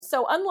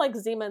So unlike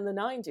Zima in the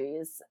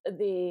 90s,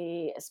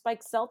 the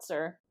spiked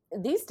seltzer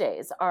these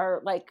days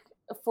are like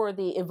for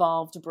the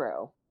evolved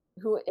bro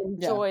who Yeah.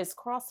 enjoys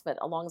CrossFit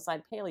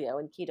alongside paleo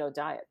and keto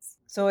diets.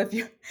 So if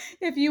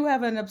you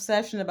have an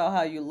obsession about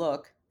how you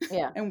look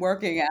Yeah. and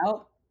working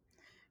out,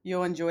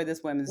 you'll enjoy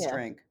this women's Yeah.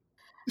 drink.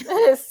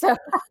 So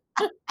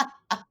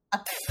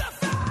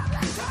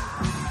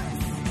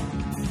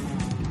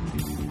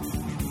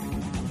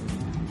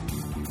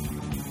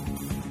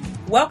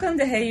Welcome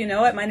to Hey You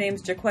Know It. My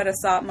name's Jaquetta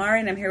Sotmari,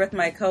 and I'm here with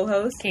my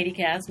co-host, Katie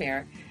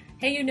Casimir.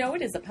 Hey, You Know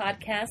It is a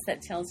podcast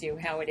that tells you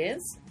how it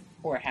is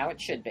or how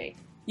it should be.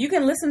 You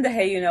can listen to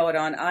Hey You Know It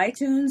on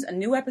iTunes, a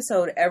new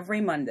episode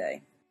every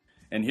Monday.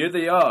 And here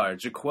they are,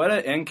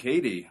 Jaquetta and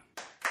Katie.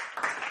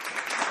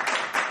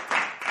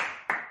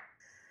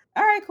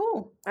 All right,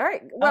 cool. All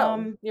right.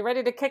 Well, you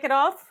ready to kick it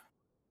off?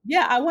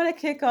 Yeah, I want to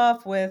kick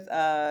off with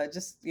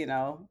just,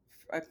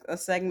 a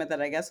segment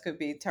that I guess could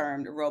be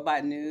termed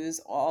Robot News,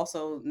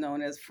 also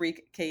known as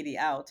Freak Katie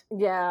Out.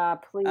 Yeah,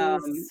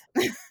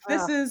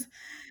 please.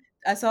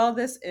 I saw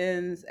this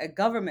in a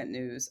government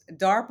news.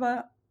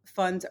 DARPA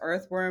funds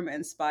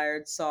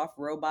earthworm-inspired soft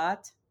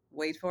robot,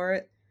 wait for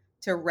it,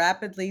 to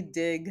rapidly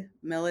dig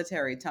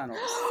military tunnels.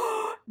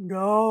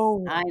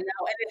 No. I know,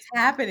 and it's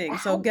happening.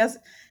 So guess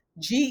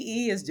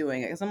GE is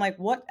doing it. Because I'm like,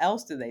 what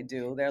else do they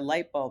do? Their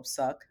light bulbs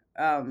suck.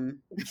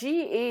 GE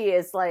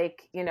is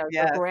like, their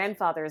Yes.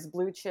 grandfather's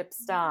blue chip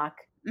stock.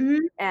 Mhm.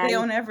 And They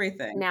own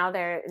everything. now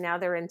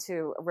they're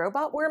into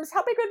robot worms.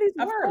 How big are these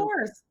Of worms?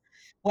 course.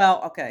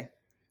 Well, okay.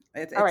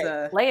 All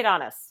right, lay it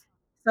on us.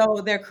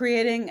 So they're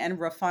creating and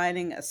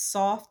refining a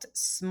soft,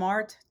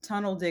 smart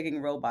tunnel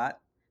digging robot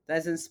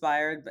that's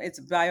inspired. It's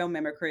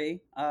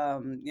biomimicry,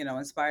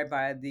 inspired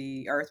by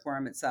the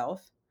earthworm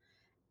itself.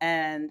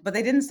 But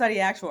they didn't study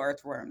actual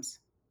earthworms.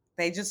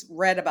 They just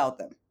read about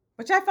them,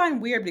 which I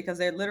find weird because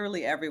they're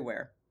literally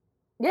everywhere.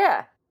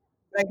 Yeah.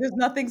 Like there's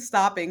nothing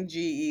stopping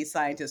GE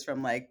scientists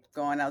from like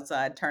going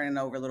outside, turning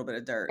over a little bit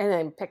of dirt. And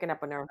then picking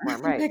up an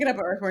earthworm, right? Picking up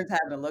an earthworm and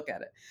having a look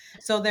at it.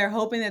 So they're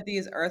hoping that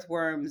these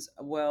earthworms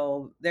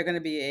they're going to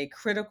be a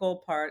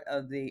critical part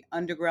of the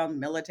underground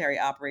military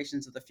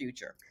operations of the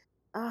future.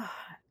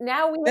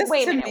 Now This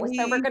wait a to minute.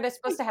 So me- we're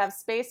supposed to have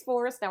Space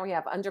Force. Now we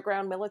have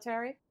underground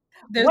military.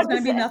 There's What going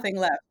is to be it? nothing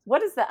left.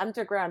 What is the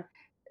underground?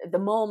 The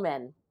mole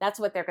men. That's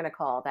what they're going to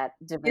call that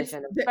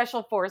division of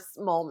Special Force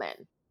mole men.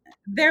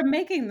 They're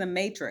making the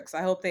Matrix.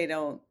 I hope they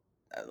don't,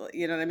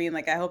 you know what I mean?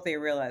 Like, I hope they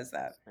realize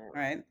that,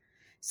 right?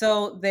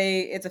 So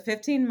it's a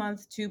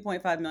 15-month,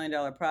 $2.5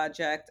 million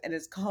project, and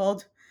it's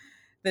called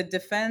the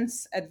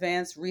Defense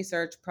Advanced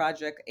Research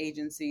Project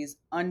Agency's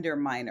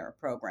Underminer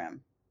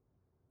Program.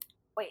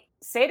 Wait,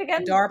 say it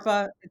again.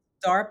 DARPA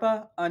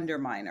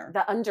Underminer.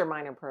 The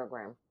Underminer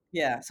Program.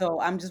 Yeah, so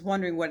I'm just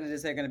wondering what it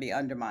is they're going to be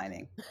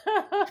undermining.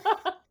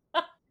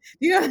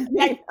 You know what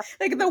I mean?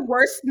 Like the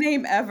worst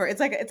name ever. It's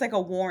like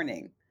a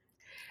warning.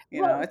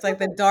 It's like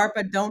the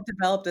DARPA don't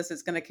develop this,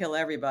 it's going to kill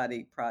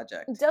everybody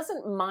project.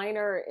 Doesn't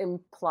miner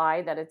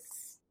imply that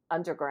it's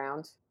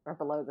underground or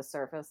below the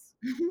surface?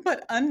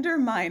 But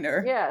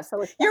underminer. Yeah,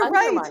 so it's You're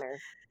right. underminer.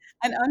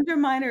 An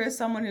underminer is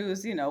someone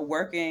who's,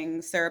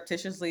 working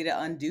surreptitiously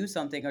to undo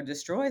something or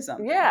destroy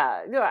something.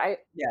 Yeah. No, I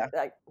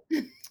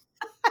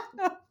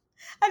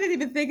didn't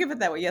even think of it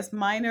that way. Yes,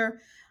 miner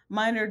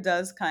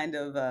does kind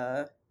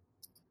of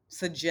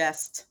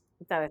suggest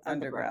that it's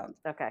underground.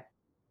 Okay.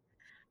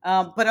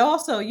 But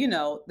also,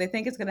 they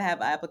think it's going to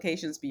have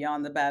applications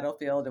beyond the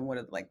battlefield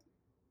and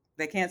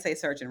they can't say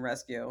search and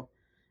rescue.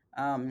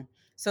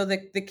 So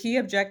the key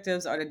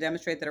objectives are to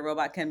demonstrate that a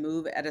robot can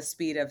move at a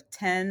speed of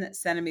 10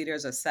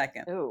 centimeters a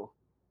second. Ooh.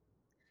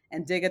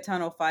 And dig a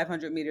tunnel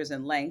 500 meters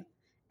in length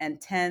and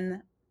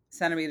 10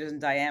 centimeters in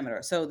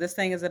diameter. So this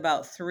thing is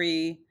about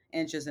 3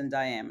 inches in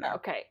diameter.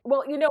 Okay.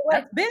 Well, you know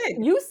what? That's big.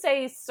 You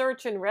say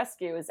search and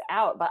rescue is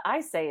out, but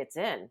I say it's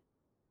in.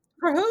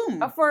 For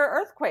whom? For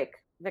earthquake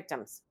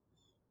victims.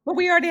 But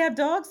we already have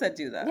dogs that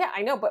do that. Yeah,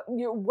 I know. But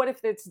what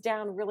if it's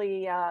down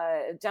really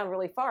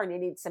far and you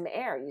need some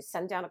air? You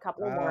send down a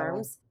couple of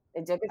worms.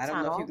 They dig a tunnel.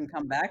 I don't know if you can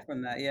come back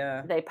from that.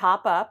 Yeah. They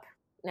pop up.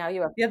 Now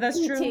you have that's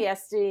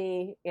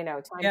PTSD,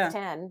 times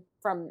 10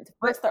 from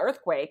first the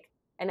earthquake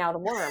and now the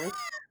worm. And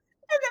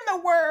then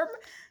the worm.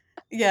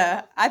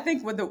 Yeah, I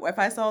think if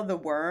I saw the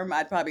worm,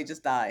 I'd probably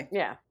just die.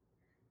 Yeah.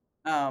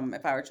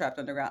 If I were trapped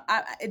underground.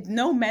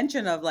 No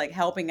mention of like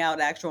helping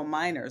out actual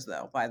miners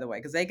though, by the way,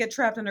 because they get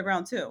trapped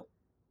underground too.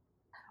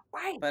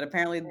 Right. But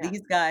apparently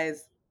these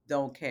guys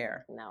don't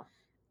care. No.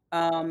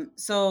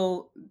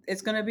 So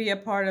it's going to be a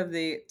part of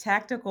the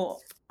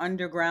tactical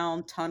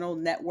underground tunnel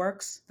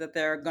networks that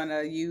they're going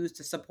to use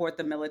to support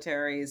the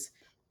military's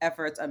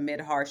efforts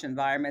amid harsh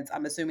environments.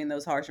 I'm assuming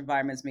those harsh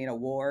environments mean a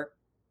war.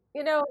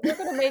 They're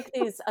going to make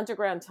these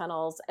underground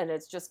tunnels and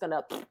it's just going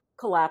to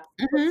collapse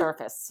the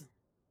surface.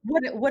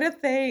 What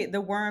if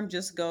the worm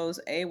just goes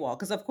AWOL?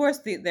 Because of course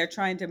they're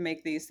trying to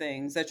make these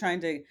things. They're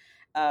trying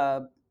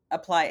to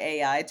apply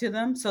AI to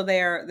them. So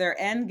their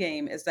end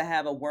game is to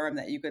have a worm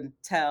that you can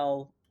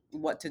tell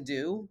what to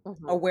do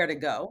or where to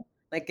go.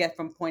 like get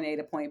from point A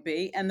to point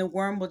B, and the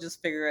worm will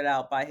just figure it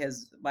out by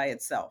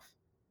itself,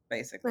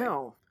 basically,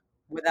 No.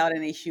 without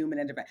any human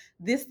intervention.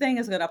 This thing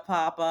is going to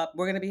pop up.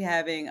 We're going to be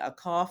having a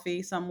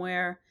coffee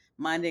somewhere,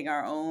 minding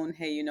our own,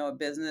 hey, a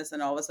business,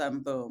 and all of a sudden,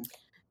 boom,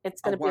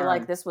 It's a gonna be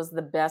like worm. this was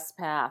the best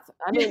path.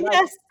 I mean, like,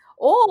 Yes.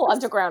 all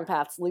underground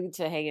paths lead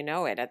to Hey You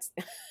Know It. It's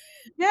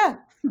Yeah,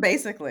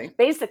 basically.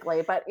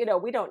 basically, but,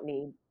 we don't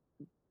need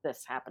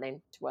this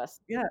happening to us.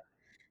 Yeah.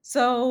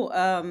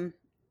 So,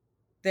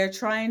 they're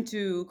trying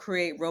to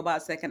create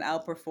robots that can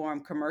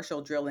outperform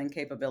commercial drilling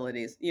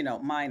capabilities,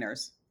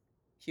 miners,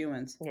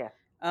 humans. Yeah.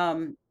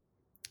 Um,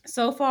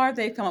 so far,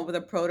 they've come up with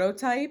a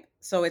prototype.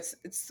 So it's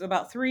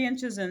about 3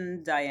 inches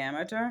in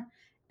diameter,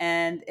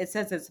 and it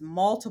says it's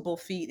multiple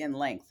feet in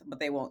length, but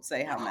they won't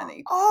say how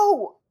many.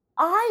 Oh,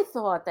 I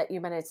thought that you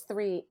meant it's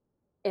 3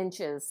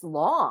 inches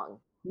long.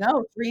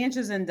 No, 3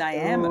 inches in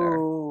diameter.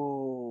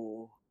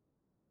 Ooh.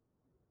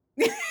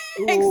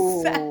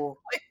 Exactly. Ooh.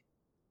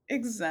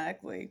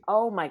 Exactly.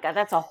 Oh my god,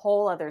 that's a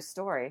whole other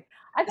story.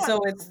 I thought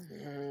So it's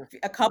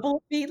a couple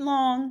of feet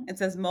long. It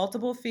says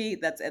multiple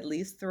feet. That's at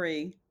least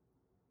 3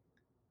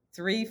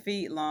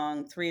 feet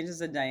long, 3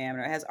 inches in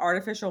diameter. It has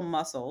artificial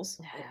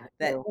muscles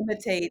that Ew.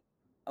 imitate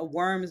a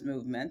worm's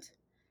movement.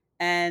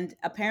 And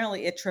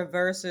apparently it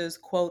traverses,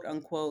 quote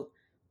unquote,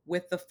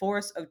 with the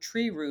force of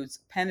tree roots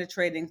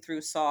penetrating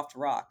through soft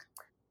rock.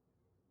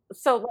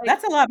 So, like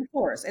That's a lot of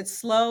force. It's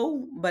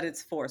slow, but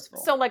it's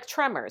forceful.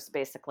 tremors,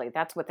 basically,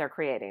 that's what they're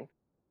creating.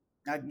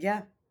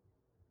 Yeah.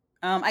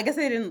 I guess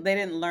they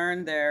didn't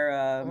learn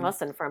their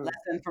Lesson from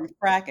lesson from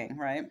fracking,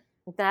 right?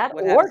 that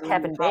What or happens when you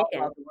Kevin hollow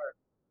Bacon. out the worm?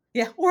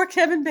 Yeah, or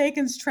Kevin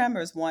Bacon's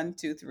Tremors 1,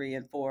 2, 3,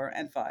 and 4,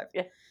 and 5.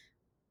 Yeah.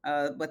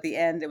 But the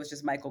end, it was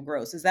just Michael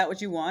Gross. Is that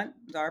what you want,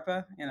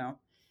 DARPA?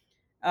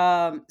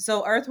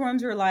 So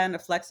earthworms rely on a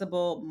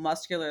flexible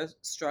muscular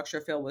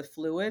structure filled with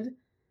fluid,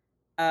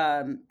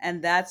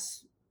 and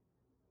that's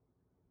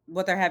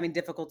what they're having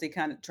difficulty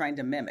kind of trying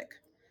to mimic.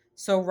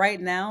 So right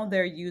now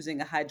they're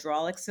using a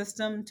hydraulic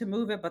system to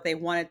move it, but they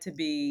want it to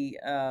be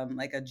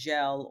like a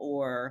gel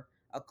or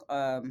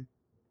a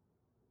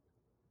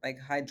like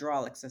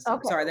hydraulic system.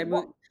 Okay. Sorry, they're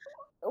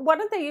Why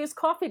don't they use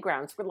coffee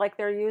grounds for like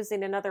they're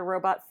using another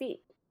robot feet?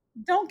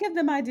 Don't give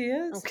them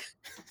ideas.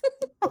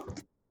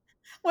 Okay.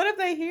 What if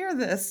they hear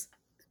this?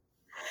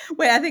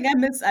 Wait, I think I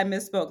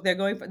misspoke.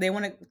 They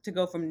want it to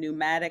go from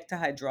pneumatic to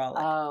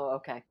hydraulic. Oh,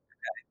 okay.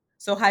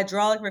 So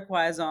hydraulic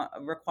requires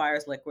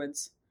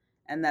liquids,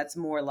 and that's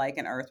more like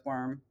an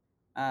earthworm.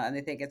 And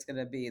they think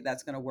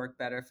that's gonna work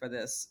better for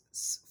this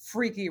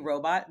freaky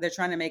robot. They're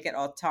trying to make it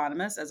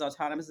as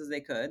autonomous as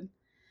they could.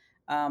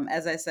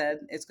 As I said,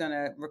 it's going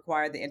to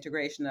require the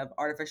integration of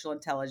artificial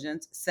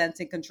intelligence,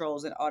 sensing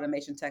controls, and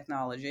automation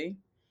technology.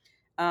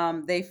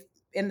 They've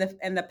in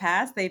the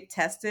past they've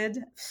tested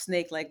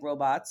snake-like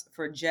robots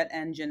for jet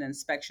engine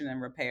inspection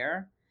and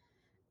repair,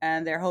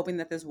 and they're hoping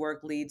that this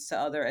work leads to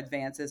other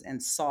advances in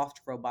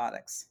soft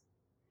robotics.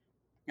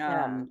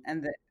 Yeah.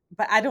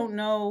 But I don't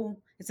know.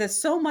 It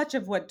says so much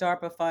of what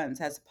DARPA funds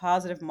has a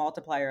positive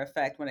multiplier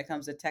effect when it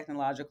comes to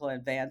technological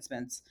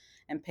advancements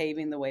and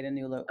paving the way to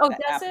new Oh, does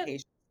it?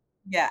 applications.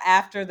 Yeah,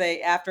 after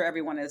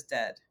everyone is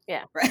dead.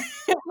 Yeah. Right.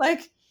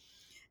 Like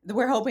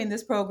we're hoping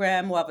this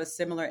program will have a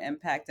similar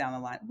impact down the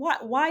line.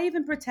 Why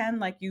even pretend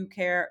like you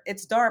care?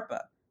 It's DARPA.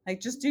 Like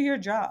just do your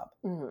job.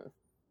 Mm-hmm.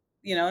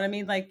 You know what I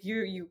mean? Like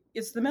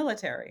it's the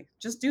military.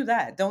 Just do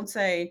that. Don't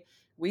say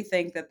we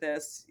think that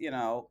this,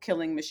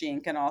 killing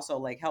machine can also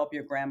like help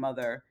your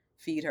grandmother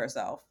feed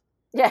herself.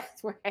 Yes,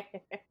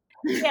 right.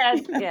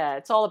 Yeah,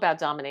 it's all about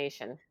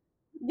domination.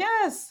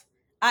 Yes.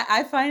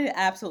 I find it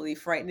absolutely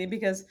frightening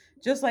because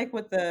just like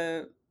with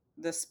the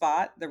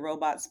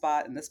robot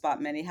Spot and the Spot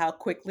Mini, how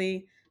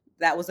quickly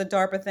that was a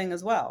DARPA thing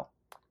as well.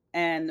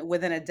 And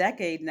within a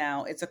decade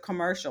now, it's a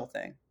commercial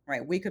thing,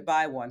 right? We could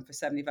buy one for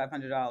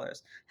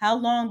 $7,500. How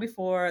long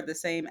before the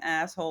same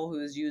asshole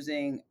who's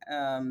using,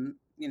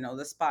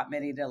 the Spot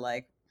Mini to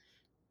like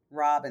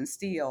rob and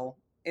steal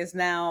is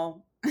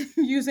now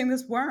using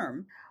this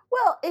worm?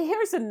 Well,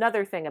 here's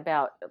another thing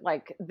about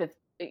like the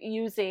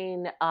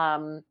using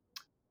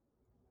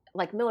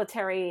like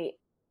military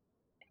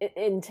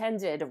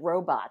intended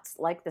robots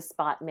like the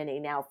Spot Mini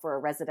now for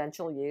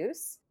residential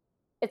use.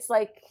 It's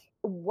like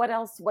what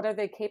else? What are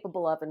they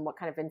capable of, and what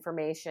kind of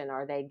information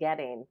are they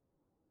getting?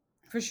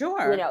 For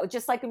sure.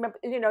 Just like remember,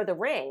 the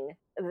Ring,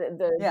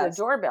 the Yes.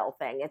 doorbell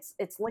thing.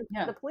 It's linked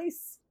Yeah. to the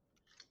police.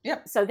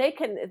 Yep. So they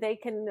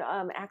can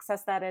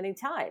access that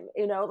anytime.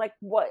 Like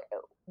what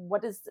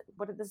does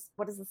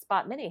the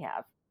Spot Mini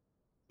have?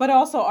 But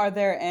also, are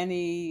there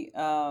any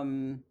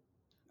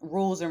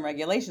rules and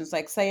regulations?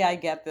 Like, say I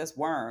get this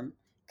worm,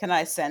 can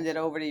I send it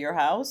over to your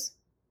house?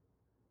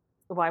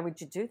 Why would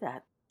you do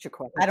that,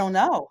 Jaquetta? I don't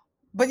know,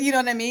 but you know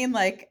what I mean.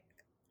 Like,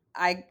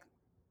 I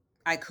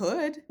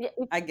could, Yeah,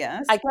 I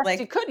guess. I guess Like,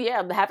 you could,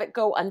 yeah, have it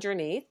go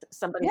underneath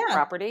somebody's yeah,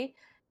 property.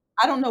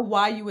 I don't know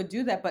why you would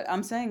do that, but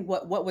I'm saying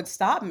what would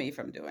stop me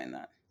from doing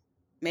that?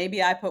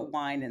 Maybe I put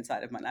wine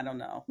inside of mine. I don't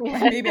know. Like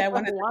Yeah. maybe I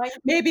wanted to, Why?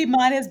 maybe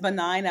mine is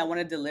benign. I want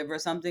to deliver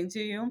something to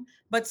you.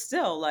 But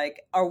still,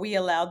 like, are we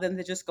allowed them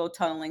to just go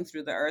tunneling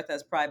through the earth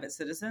as private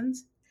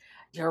citizens?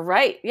 You're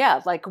right.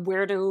 Yeah. Like,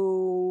 where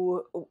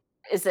do,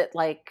 is it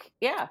like,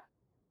 yeah.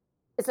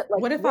 Is it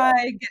like What if I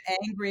real? get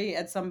angry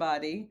at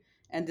somebody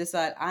and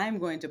decide I'm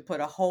going to put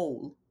a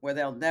hole where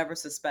they'll never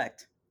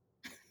suspect,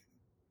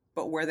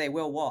 but where they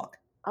will walk?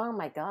 Oh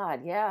my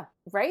God. Yeah.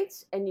 Right.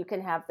 And you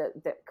can have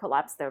the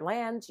collapse their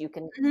land.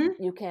 Hmm.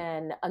 You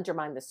can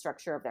undermine the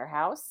structure of their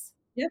house.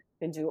 Yeah.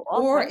 You can do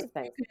all Or kinds of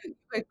things. you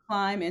could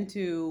climb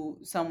into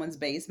someone's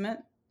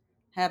basement,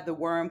 have the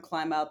worm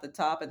climb out the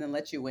top, and then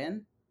let you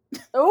in.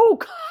 Oh,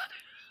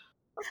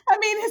 I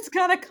mean, it's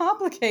kind of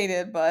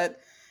complicated, but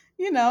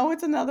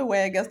it's another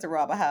way, I guess, to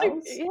rob a God.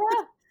 house. Yeah.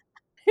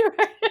 You're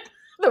right.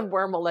 The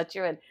worm will let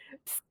you in.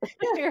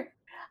 Yeah.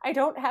 I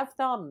don't have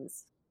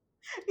thumbs.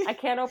 I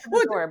can't open the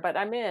Well, door, but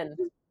I'm in.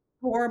 just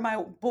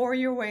bore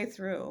your way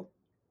through,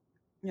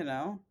 you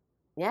know.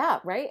 Yeah,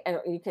 right? And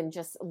you can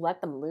just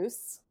let them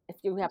loose. If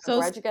you have a So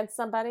grudge against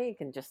somebody, you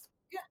can just,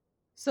 yeah.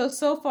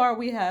 So far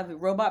we have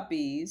robot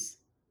bees,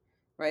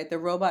 right? The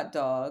robot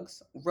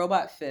dogs,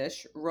 robot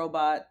fish,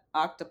 robot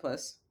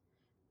octopus,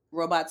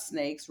 robot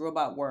snakes,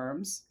 robot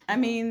worms. I mhm.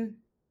 mean,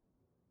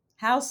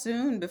 how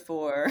soon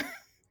before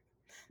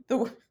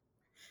the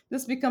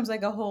this becomes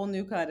like a whole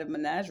new kind of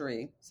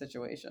menagerie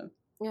situation?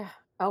 Yeah.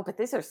 Oh, but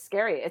these are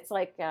scary. It's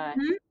like, Mhm.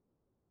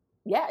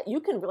 yeah, you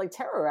can really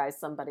terrorize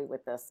somebody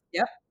with this.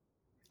 Yep.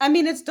 I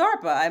mean, it's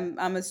DARPA.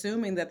 I'm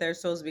assuming that they're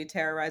supposed to be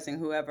terrorizing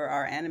whoever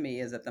our enemy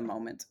is at the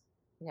moment,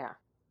 Yeah.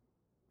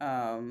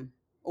 um,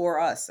 or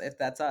us if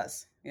that's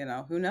us.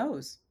 Who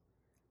knows?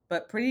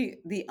 But pretty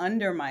the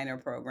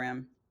Underminer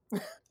program.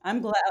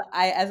 I'm glad.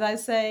 As I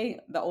say,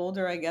 the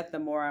older I get, the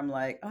more I'm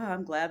like, oh,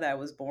 I'm glad that I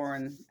was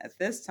born at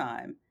this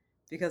time,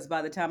 because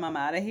by the time I'm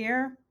out of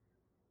here,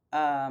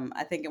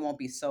 I think it won't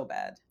be so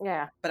bad.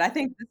 Yeah. But I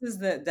think this is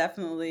the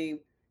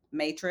definitely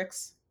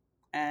Matrix,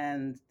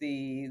 and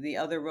the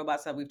other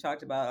robots that we've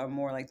talked about are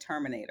more like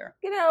Terminator.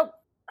 You know,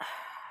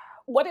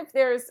 what if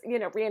there's,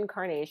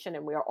 reincarnation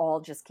and we are all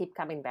just keep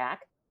coming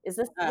back? Is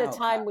this the Oh God.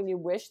 time when you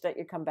wish that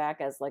you come back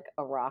as like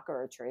a rock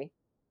or a tree?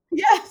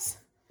 Yes.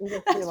 And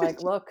just be That's what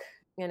like, look,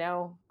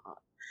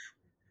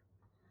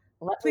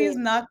 let please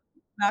me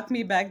knock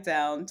me back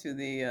down to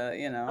the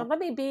let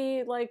me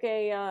be like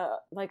a,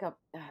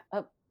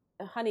 a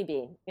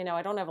honeybee.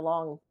 I don't have a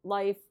long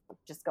life.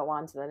 Just go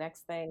on to the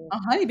next thing. a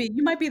honeybee.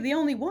 You might be the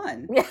only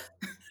one. Yeah.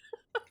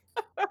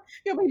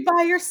 You'll be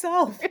by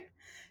yourself,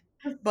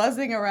 just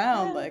buzzing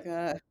around Yeah. like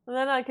And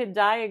then I could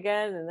die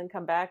again and then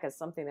come back as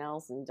something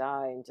else and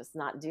die and just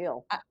not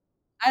deal. I,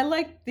 I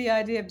like the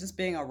idea of just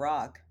being a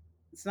rock.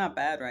 It's not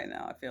bad right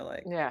now, I feel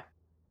like. Yeah.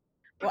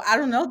 Well, I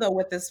don't know though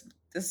with this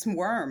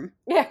worm.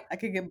 Yeah. I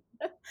could get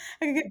I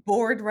could get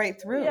bored right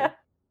Yeah.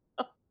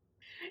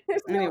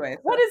 through. Anyway,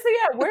 What is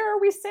the where are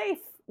we safe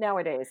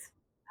nowadays?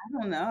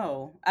 I don't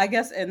know. I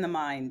guess in the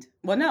mind.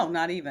 Well, no,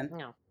 not even.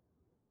 No.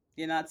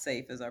 You're not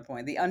safe is our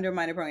point. The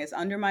underminer program has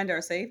undermined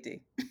our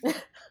safety,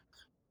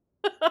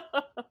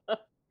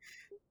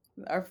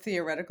 our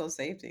theoretical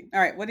safety. All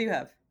right, what do you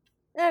have?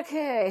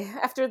 Okay.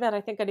 After that,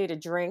 I think I need a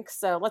drink.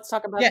 So let's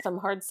talk Yeah. about some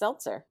hard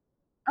seltzer.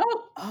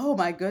 Oh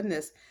my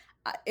goodness.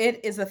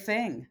 It is a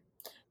thing.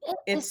 It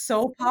It's is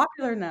so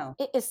popular now.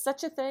 it is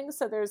such a thing.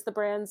 So there's the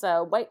brands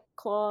White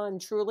Claw and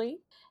Truly,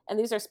 and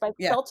these are spiked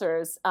Yeah.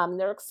 seltzers.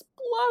 They're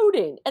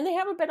exploding, and they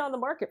haven't been on the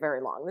market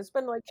very long. It's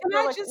been like Can they're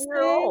I like a just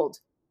year say old.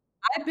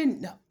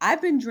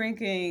 I've been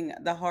drinking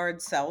the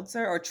hard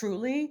seltzer or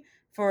Truly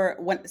for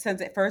when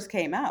since it first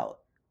came out.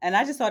 And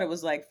I just thought it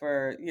was like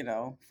for,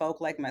 folk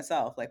like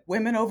myself, like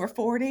women over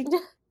 40.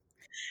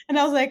 And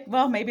I was like,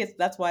 well, maybe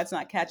that's why it's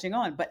not catching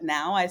on. But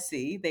now I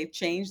see they've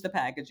changed the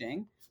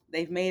packaging.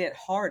 They've made it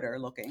harder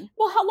looking.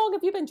 Well, how long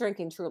have you been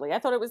drinking Truly? I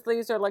thought it was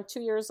these are like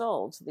 2 years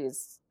old.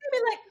 These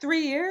Maybe like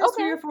 3 years,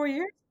 three okay, or 4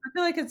 years. I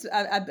feel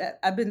like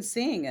I've been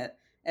seeing it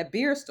at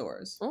beer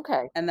stores,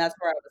 okay, and that's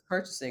where I was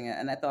purchasing it.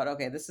 And I thought,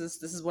 okay, this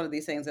is one of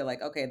these things that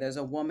like, okay, there's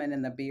a woman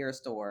in the beer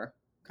store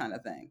kind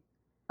of thing.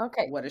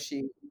 okay. What does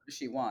she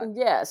want?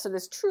 Yeah. So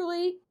this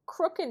Truly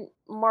Crooked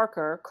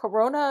Marker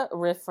Corona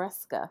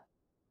Refresca.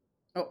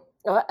 Oh,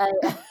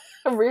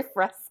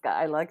 Refresca.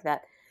 I like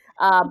that.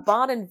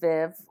 Bon and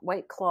Viv,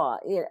 White Claw.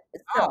 Yeah.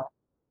 So oh,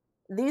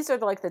 these are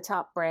like the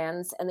top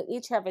brands, and they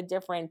each have a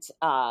different.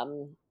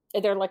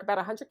 They're like about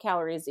 100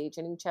 calories each,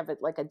 and each have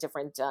like a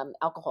different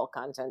alcohol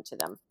content to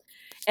them.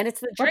 And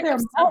it's the but drink they're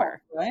of malt,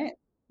 summer. right?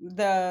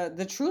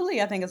 The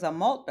Truly, I think, is a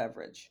malt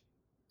beverage.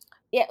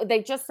 Yeah,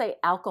 they just say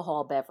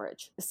alcohol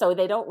beverage, so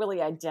they don't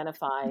really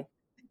identify.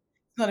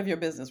 It's none of your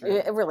business, It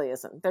really. really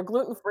isn't. They're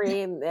gluten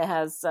free, and it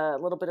has a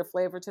little bit of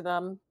flavor to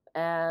them,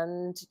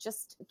 and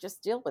just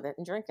deal with it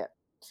and drink it.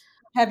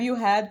 Have you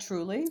had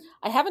Truly?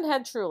 I haven't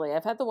had Truly.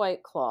 I've had the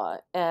White Claw,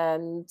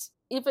 and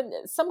even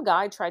some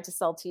guy tried to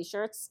sell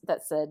T-shirts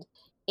that said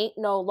 "Ain't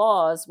no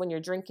laws when you're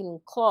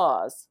drinking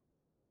claws."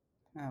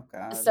 Oh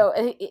God. So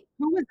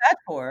Who was that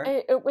for?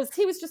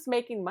 he was just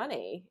making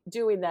money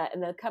doing that,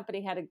 and the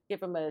company had to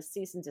give him a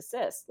cease and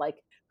desist. Like,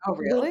 Oh,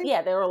 really?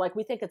 they were like,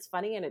 we think it's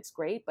funny and it's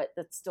great, but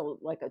that's still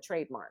like a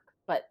trademark.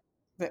 But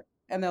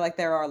And they're like,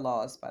 there are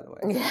laws, by the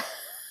way. yeah.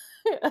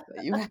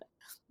 That you have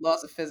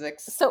laws of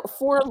physics. So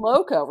Four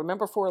Loco,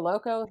 remember Four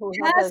Loco, who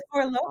had Yes, the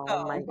for oh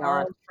my Loco, our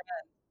god, old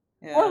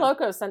friend. Four Yeah,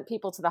 Loco sent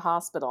people to the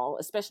hospital,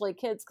 especially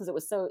kids, because it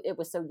was so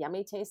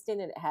yummy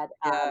tasting, and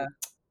yeah.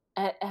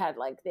 it had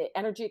like the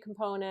energy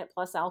component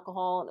plus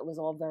alcohol, and it was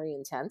all very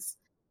intense.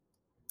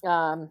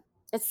 Um,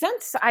 it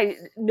sent I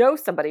know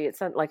somebody. It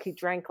sent like he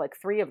drank like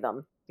 3 of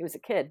them. He was a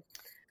kid,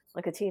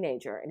 like a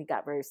teenager, and he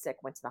got very sick.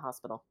 Went to the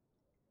hospital.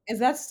 Is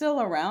that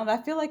still around? I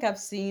feel like I've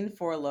seen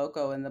Four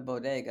Loco in the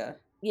bodega.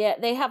 Yeah,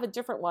 they have a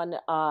different one.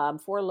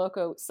 Four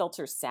Loco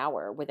Seltzer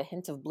Sour with a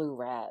hint of blue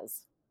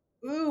raz.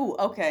 Ooh,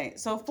 okay.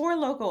 So Four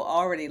Loco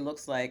already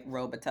looks like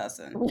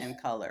Robitussin in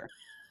color.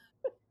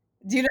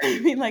 Do you know what I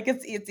mean? Like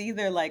it's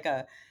either like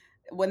a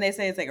when they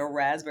say it's like a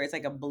raspberry, it's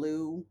like a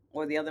blue,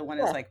 or the other one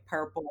is Yeah, like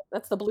purple,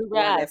 that's the blue or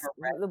they have raz, a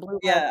red. the blue raz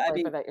Yeah, I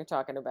flavor mean, that you're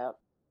talking about.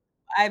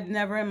 I've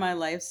never in my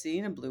life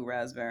seen a blue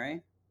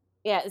raspberry.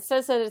 Yeah, it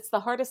says that it's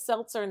the hardest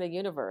seltzer in the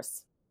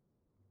universe.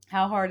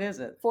 How hard is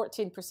it?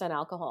 14%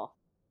 alcohol.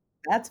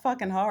 That's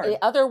fucking The hard.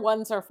 other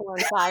ones are 4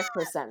 and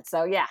 5%.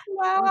 So yeah, it's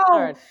Wow.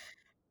 hard.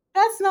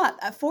 That's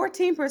not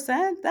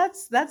 14%.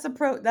 That's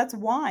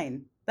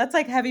wine. That's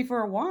like heavy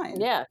for a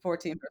wine. Yeah,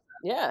 14%.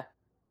 yeah.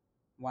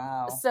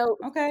 Wow. So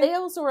Okay.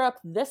 sales were up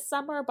this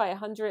summer by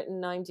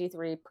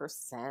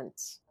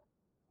 193%,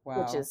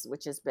 Wow.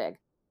 which is big.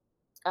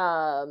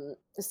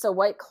 So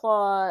White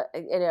Claw,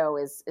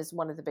 is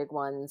one of the big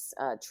ones.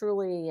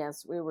 Truly,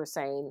 as we were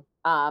saying.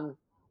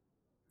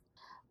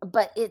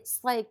 But it's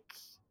like,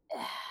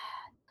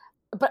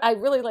 but I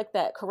really like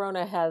that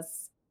Corona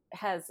has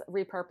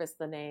repurposed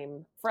the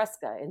name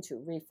Fresca into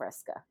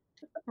Refresca.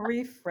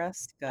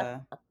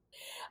 Refresca.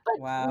 But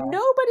Wow.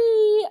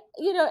 nobody,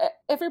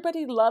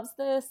 everybody loves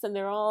this, and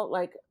they're all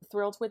like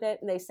thrilled with it.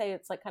 And they say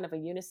it's like kind of a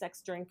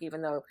unisex drink,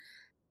 even though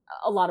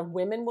a lot of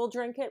women will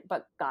drink it,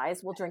 but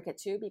guys will drink it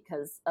too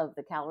because of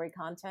the calorie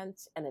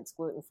content, and it's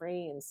gluten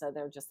free. And so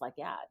they're just like,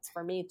 yeah, it's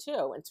for me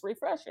too. It's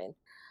refreshing.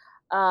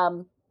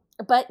 Um,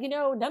 but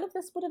none of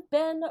this would have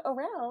been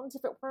around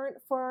if it weren't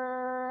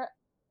for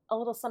a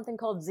little something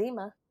called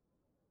Zima.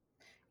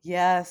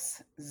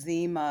 Yes,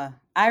 Zima.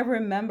 I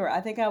remember,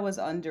 I think I was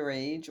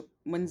underage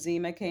when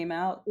Zima came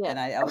out, Yeah. and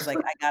I was like,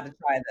 I gotta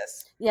try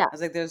this. Yeah. I was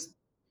like, there's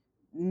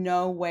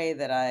no way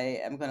that I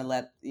am gonna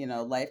let,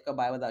 life go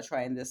by without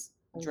trying this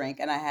drink.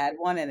 And I had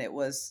one, and it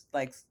was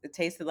like it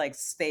tasted like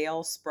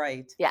stale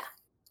Sprite. Yeah.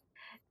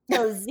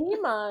 So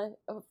Zima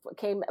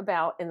came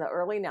about in the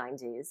early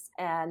 90s.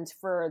 And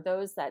for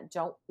those that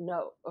don't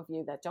know,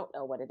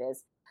 what it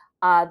is,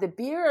 the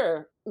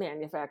beer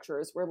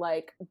manufacturers were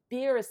like,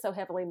 beer is so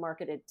heavily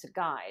marketed to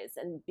guys,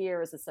 and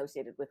beer is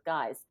associated with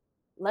guys.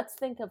 Let's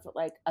think of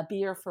like a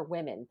beer for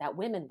women that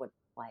women would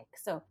like.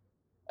 So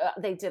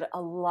they did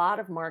a lot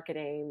of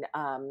marketing,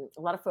 a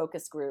lot of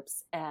focus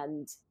groups,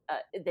 and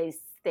they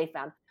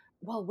found,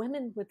 well,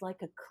 women would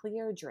like a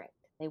clear drink.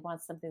 They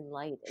want something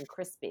light and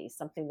crispy,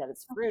 something that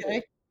is fruity.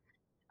 Okay.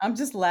 I'm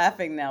just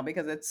laughing now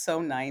because it's so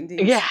Yeah.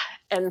 90s.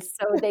 And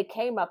so they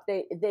came up.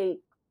 They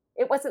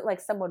it wasn't like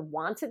someone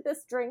wanted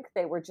this drink.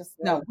 They were just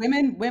No,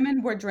 like,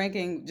 women were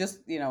drinking, just,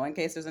 in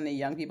case there's any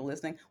young people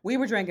listening, we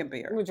were drinking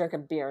we beer. were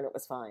drinking beer and it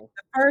was fine.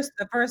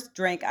 The first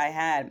drink I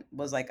had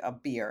was like a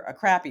beer, a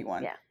crappy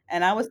one. Yeah.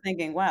 And I was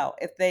thinking, wow,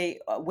 if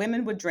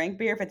women would drink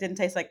beer if it didn't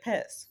taste like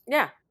piss.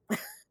 Yeah.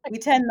 We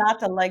tend not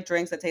to like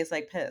drinks that taste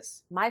like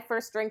piss. My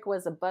first drink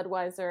was a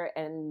Budweiser,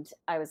 and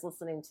I was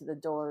listening to the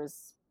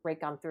Doors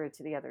break on through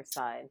to the other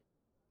side.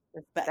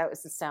 But That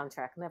was the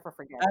soundtrack. Never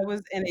forget. I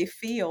was in a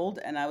field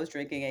and I was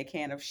drinking a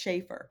can of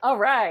Schaefer. All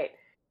right.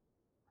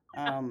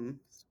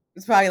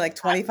 It's probably like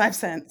 25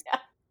 cents.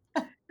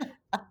 I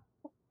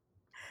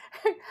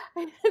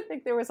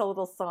think there was a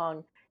little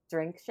song.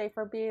 Drink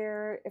Schaefer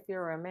beer if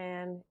you're a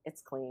man.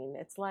 It's clean.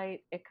 It's light.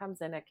 It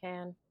comes in a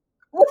can.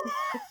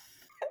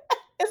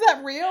 Is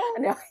that real?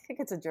 No, I think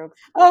it's a joke.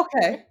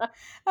 Okay.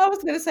 I was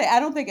going to say, I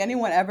don't think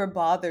anyone ever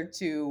bothered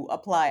to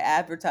apply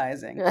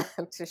advertising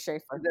To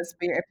Schaefer. for this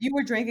beer. If you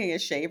were drinking a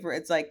Schaefer,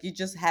 it's like you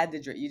just had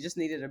to drink. You just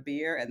needed a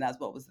beer, and that's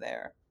what was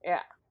there. Yeah.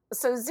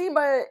 So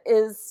Zima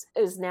is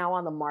now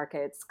on the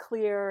market. It's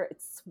clear.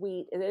 It's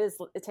sweet.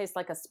 It tastes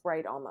like a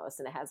Sprite almost,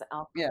 and it has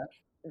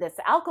this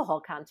alcohol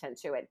content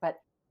to it. But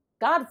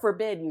God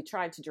forbid you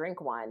tried to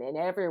drink one, and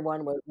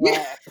everyone was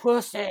like,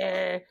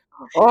 "Pussy!"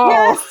 Oh,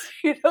 Yes.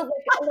 like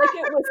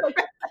it was like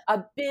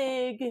a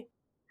big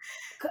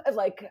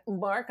like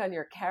mark on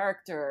your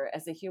character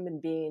as a human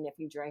being if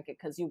you drank it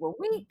because you were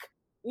weak.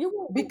 You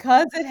were weak.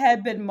 Because it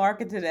had been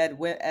marketed at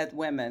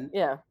women,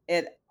 Yeah.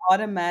 it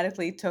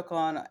automatically took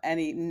on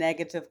any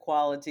negative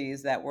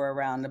qualities that were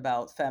around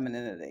about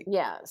femininity.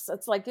 Yes,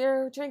 it's like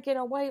you're drinking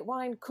a white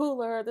wine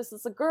cooler. This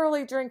is a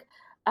girly drink.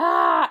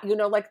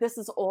 Like this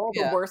is all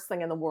the Yeah. worst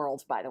thing in the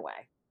world, by the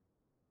way.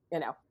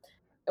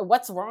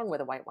 What's wrong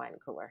with a white wine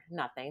cooler?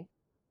 Nothing.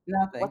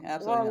 Nothing. What's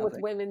Absolutely wrong with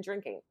nothing. women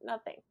drinking?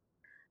 Nothing.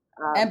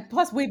 And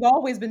plus, we've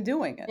always been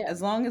doing it. Yeah.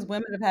 As long as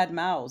women have had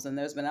mouths and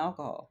there's been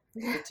alcohol,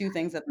 the two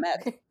things have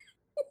met.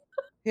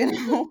 You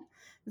know,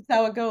 that's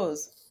how it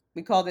goes.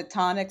 We called it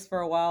tonics for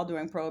a while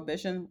during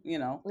Prohibition.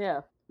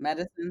 Yeah.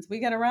 Medicines. We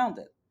get around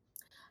it.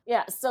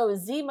 Yeah. So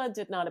Zima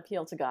did not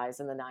appeal to guys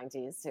in the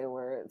 90s who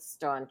were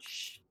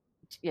staunch,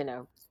 you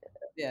know,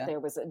 Yeah. there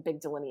was a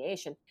big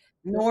delineation.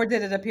 Nor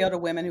did it appeal to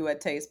women who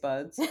had taste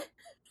buds.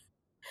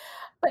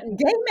 But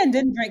Gay men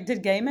didn't drink.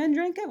 Did gay men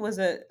drink it? Was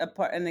it a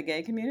part in the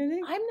gay community?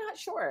 I'm not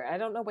sure. I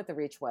don't know what the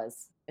reach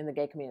was in the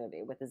gay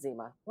community with the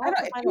Zima. We'll I have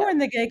don't. to If find you were out. in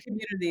the gay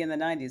community in the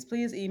 90s,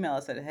 please email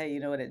us at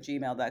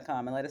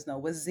heyyouknowit@gmail.com and let us know,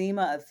 was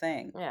Zima a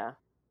thing? Yeah.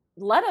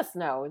 Let us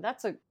know.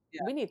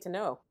 Yeah, We need to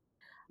know.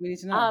 we need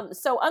to know.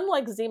 So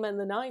unlike Zima in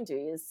the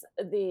 90s,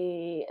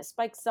 the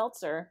spiked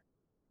seltzer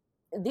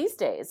these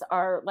days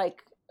are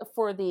like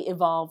for the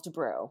evolved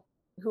bro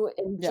who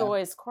Yeah.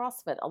 enjoys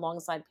CrossFit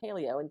alongside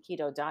paleo and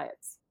keto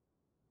diets.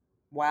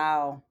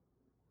 Wow.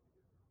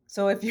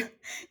 So if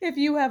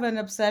you have an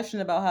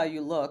obsession about how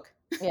you look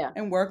Yeah.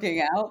 and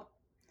working out,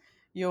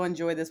 you'll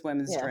enjoy this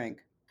women's Yeah.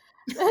 drink.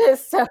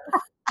 So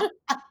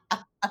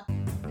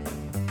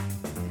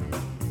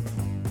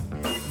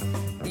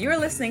You're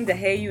listening to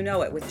Hey You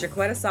Know It with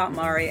Jaquetta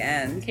Santmari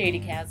and Katie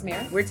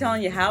Casimir. we're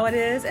telling you how it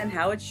is and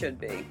how it should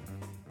be.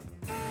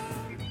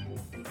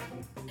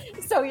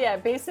 So yeah,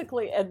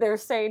 basically they're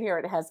saying here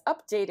it has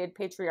updated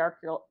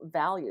patriarchal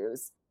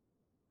values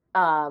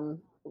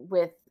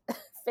with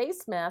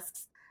face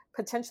masks,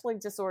 potentially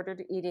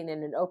disordered eating,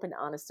 and an open,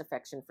 honest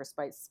affection for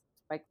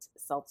spiked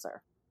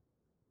seltzer.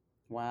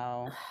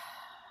 Wow.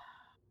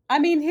 I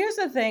mean, here's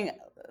the thing.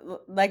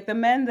 Like the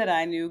men that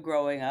I knew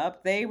growing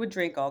up, they would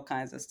drink all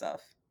kinds of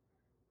stuff.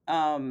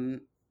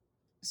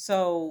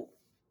 So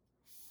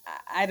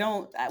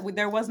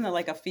there wasn't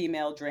like a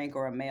female drink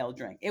or a male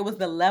drink. It was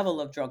the level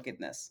of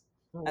drunkenness.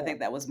 I Yeah. think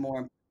that was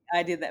more the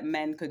idea that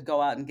men could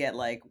go out and get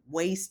like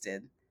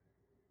wasted,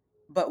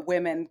 but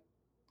women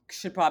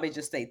should probably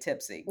just stay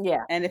tipsy.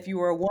 Yeah. And if you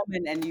were a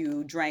woman and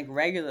you drank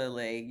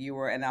regularly, you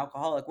were an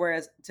alcoholic.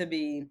 Whereas to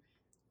be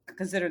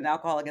considered an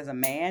alcoholic as a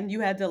man, you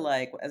had to,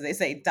 like, as they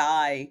say,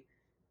 die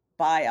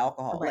by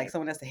alcohol. Like Right.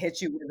 someone has to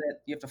hit you with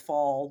it. You have to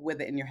fall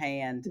with it in your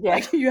hand. Yeah.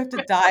 Like you have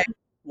to die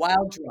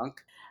while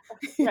drunk.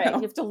 Right.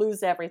 You have to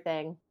lose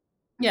everything.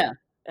 Yeah.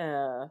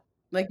 Uh,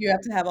 Like you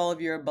have to have all of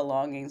your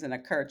belongings in a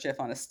kerchief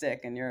on a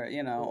stick and you're,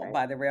 right.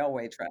 by the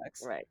railway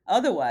tracks. Right.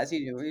 Otherwise,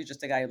 you're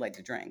just a guy who liked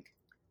to drink.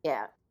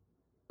 Yeah.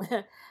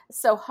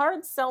 So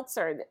hard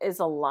seltzer is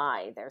a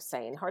lie. They're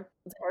saying Huh?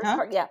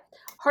 yeah,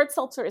 hard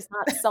seltzer is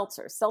not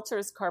seltzer. Seltzer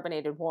is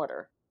carbonated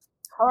water.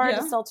 Hard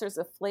Yeah. seltzer is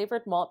a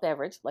flavored malt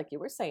beverage, like you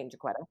were saying,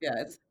 Jaquetta. Yeah,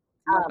 it's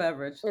a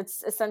beverage.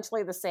 It's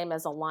essentially the same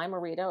as a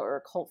Lime-A-Rita or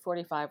a Colt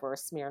 45 or a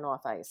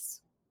Smirnoff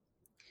Ice.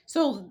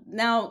 So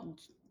now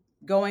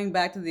going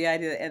back to the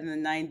idea that in the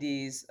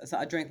 90s,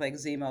 a drink like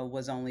Zima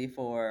was only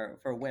for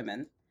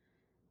women.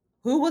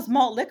 Who was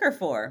malt liquor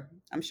for?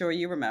 I'm sure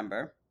you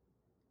remember.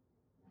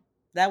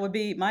 That would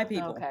be my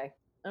people.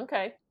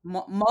 Okay.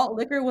 Malt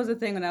liquor was a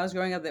thing when I was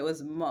growing up that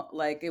was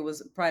like it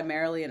was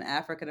primarily an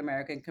African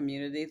American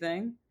community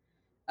thing.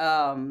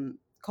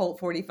 Colt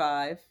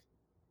 45,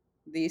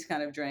 these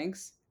kind of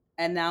drinks.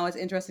 And now it's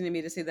interesting to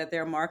me to see that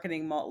they're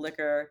marketing malt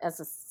liquor As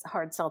a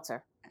hard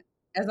seltzer.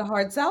 as a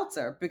hard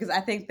seltzer because I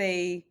think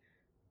they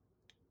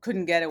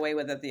couldn't get away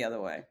with it the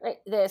other way. Right.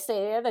 They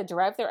say they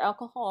derive their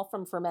alcohol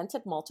from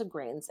fermented malted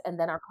grains and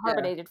then are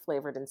carbonated,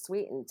 flavored, and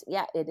sweetened.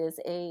 Yeah, it is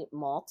a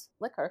malt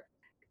liquor.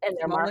 And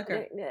they're Malt liquor.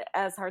 marketing it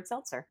as hard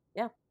seltzer.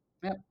 Yeah.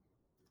 Yep.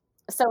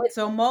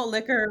 So malt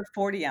liquor,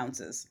 40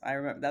 ounces. I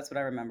remember that's what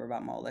I remember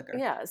about malt liquor.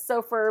 yeah.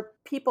 So for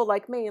people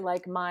like me,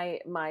 like my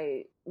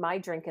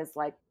drink is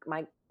like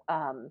my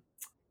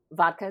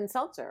vodka and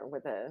seltzer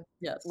with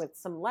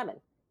some lemon.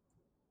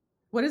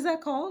 What is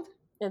that called?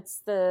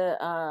 It's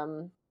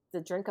the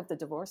drink of the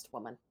divorced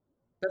woman.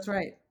 That's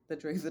right. The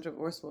drink of the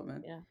divorced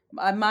woman. Yeah.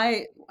 I'm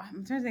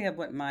trying to think of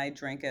what my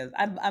drink is.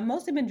 I've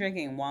mostly been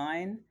drinking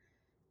wine.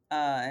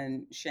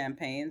 And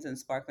champagnes and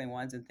sparkling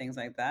wines and things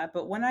like that.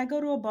 But when I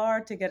go to a bar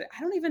to get it, I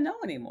don't even know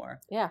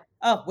anymore. Yeah.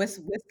 Oh,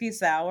 whiskey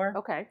sour.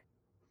 Okay.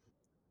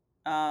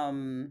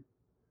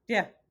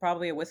 Yeah,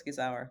 probably a whiskey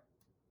sour.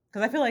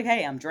 Because I feel like,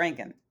 hey, I'm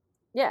drinking.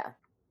 Yeah.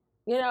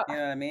 You know what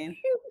I mean?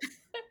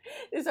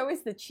 There's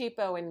always the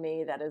cheapo in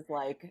me that is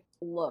like,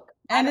 look.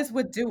 And it's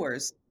with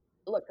doers.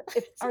 Look,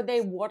 are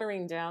they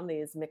watering down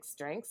these mixed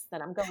drinks?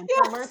 Then I'm going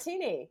for a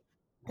martini.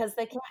 Because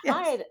they can't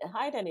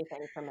hide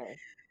anything from me.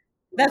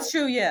 That's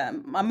true, yeah.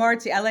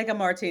 I like a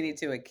martini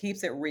too. It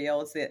keeps it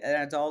real. It's an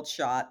adult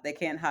shot. They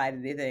can't hide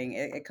anything.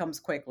 It comes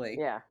quickly.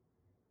 Yeah.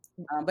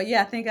 But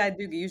yeah, I think I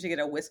do usually get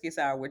a whiskey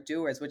sour with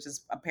Dewar's, which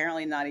is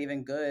apparently not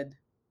even good.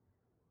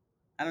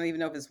 I don't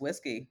even know if it's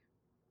whiskey.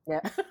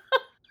 Yeah.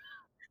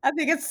 I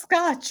think it's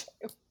scotch.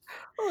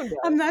 Oh, no.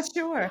 I'm not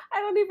sure. I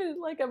don't even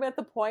I'm at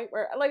the point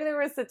where there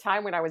was a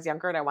time when I was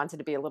younger and I wanted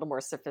to be a little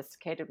more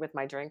sophisticated with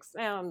my drinks.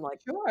 Now I'm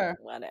like, sure,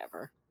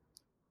 whatever.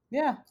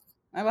 Yeah.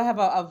 I will have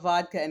a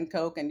vodka and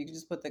Coke, and you can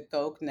just put the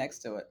Coke next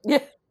to it. Yeah.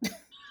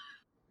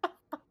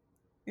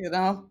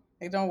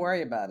 Like, don't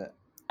worry about it.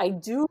 I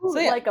do So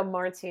yeah, like a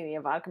martini,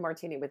 a vodka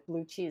martini with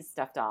blue cheese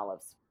stuffed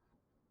olives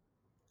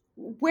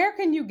where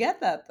can you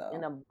get that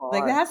in though? a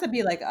Like, there bar. has to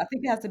be like, I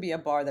think it has to be a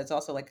bar that's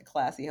also like a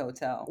classy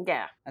hotel.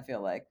 Yeah, I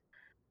feel like.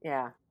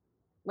 yeah.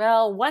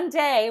 Well, one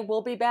day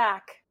we'll be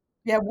back.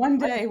 Yeah, one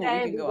One day when we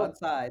day can we go will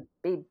outside.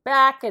 be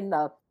back in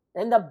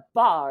the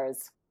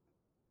bars.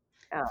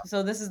 Oh,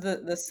 So this is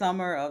the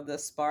summer of the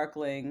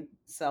sparkling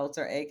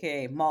seltzer,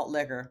 aka malt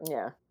liquor,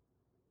 yeah.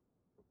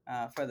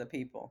 for the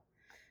people.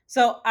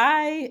 So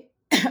I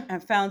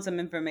found some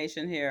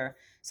information here.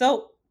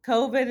 So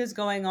COVID is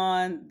going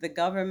on. The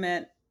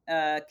government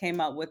came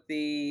up with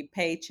the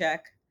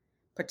Paycheck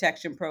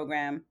Protection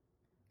Program,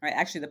 right?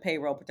 Actually, the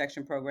Payroll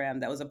Protection Program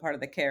that was a part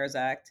of the CARES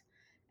Act.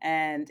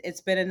 And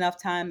it's been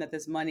enough time that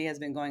this money has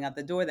been going out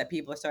the door that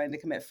people are starting to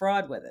commit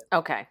fraud with it.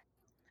 Okay.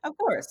 Of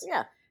course.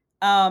 Yeah.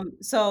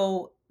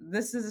 So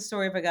this is a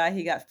story of a guy.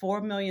 He got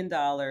 $4 million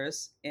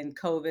in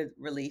COVID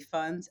relief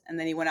funds, and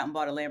then he went out and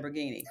bought a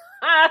Lamborghini.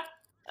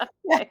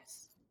 Okay.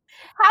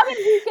 How did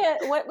he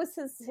get? What was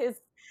his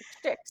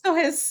shtick? So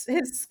his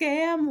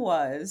scam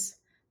was,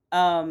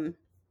 um,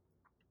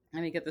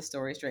 let me get the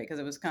story straight because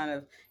it was kind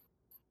of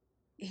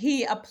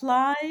he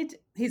applied.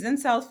 He's in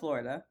South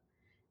Florida,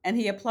 and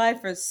he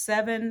applied for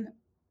 7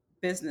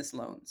 business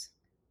loans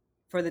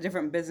for the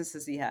different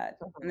businesses he had,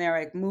 and they're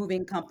like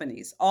moving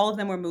companies. All of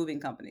them were moving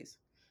companies.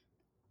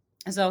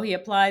 So he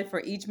applied for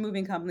each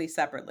moving company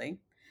separately,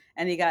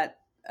 and he got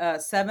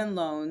 7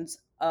 loans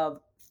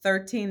of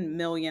 $13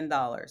 million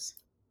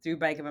through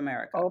Bank of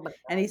America. Oh my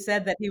And he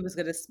said that he was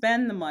going to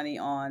spend the money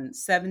on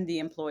 70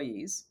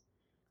 employees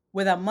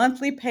with a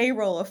monthly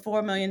payroll of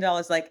 $4 million.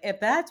 Like, if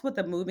that's what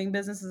the moving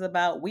business is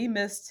about, we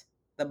missed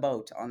the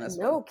boat on God. this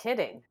one. No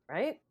kidding,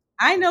 right?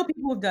 I know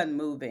people who've done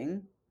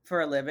moving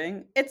for a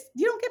living. It's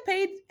you don't get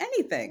paid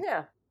anything.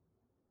 Yeah.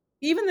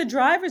 Even the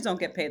drivers don't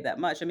get paid that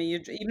much. I mean,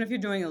 even if you're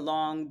doing a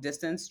long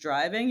distance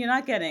driving, you're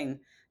not getting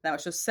that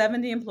much. So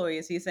 70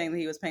 employees, he's saying that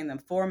he was paying them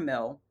 4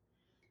 mil.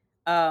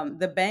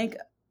 The bank,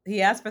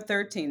 he asked for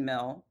 13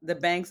 mil. The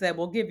bank said,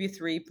 we'll give you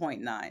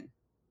 3.9.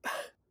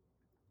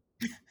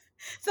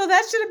 So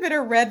that should have been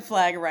a red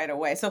flag right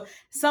away. So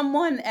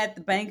someone at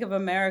the Bank of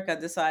America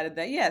decided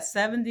that, yeah,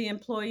 70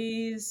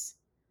 employees,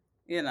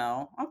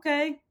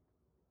 okay,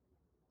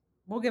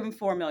 we'll give them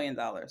 $4 million.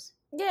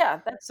 Yeah,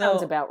 that sounds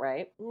So about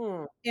right.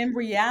 Mm, in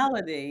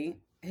reality,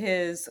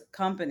 his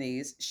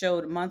companies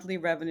showed monthly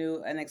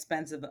revenue and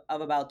expense of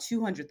about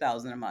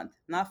 200,000 a month,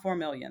 not 4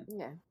 million.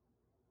 yeah,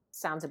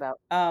 sounds about.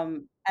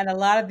 And a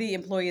lot of the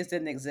employees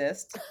didn't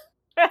exist,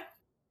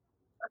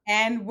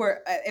 and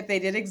were if they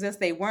did exist,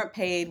 they weren't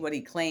paid what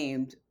he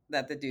claimed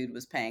that the dude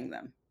was paying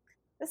them.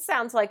 This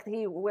sounds like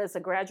he was a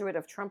graduate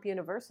of Trump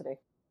University.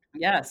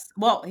 Yes.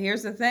 Well,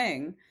 here's the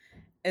thing: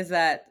 is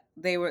that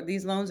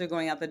these loans are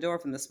going out the door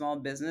from the Small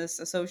Business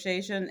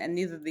Association, and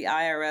neither the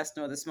IRS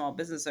nor the Small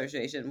Business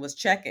Association was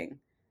checking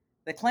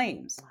the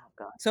claims. Oh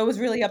God. So it was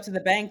really up to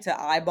the bank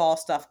to eyeball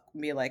stuff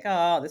and be like,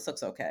 oh, this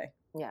looks okay,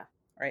 Yeah.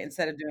 right?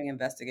 Instead of doing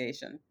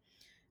investigation.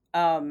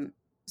 Um,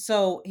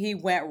 so he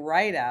went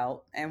right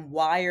out and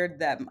wired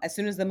them. As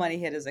soon as the money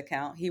hit his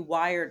account, he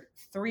wired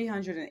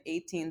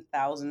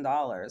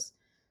 $318,000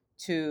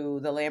 to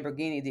the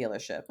Lamborghini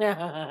dealership.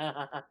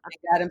 He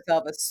got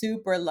himself a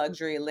super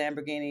luxury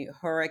Lamborghini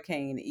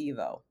Hurricane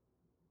Evo.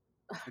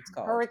 It's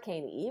called.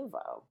 Hurricane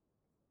Evo.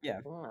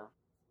 Yeah, Oh.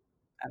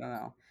 I don't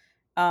know.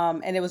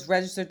 And it was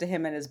registered to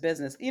him in his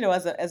business,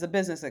 as a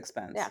business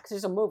expense. Yeah, because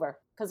he's a mover.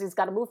 Because he's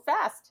got to move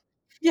fast.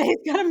 Yeah, he's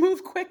got to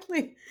move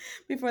quickly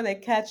before they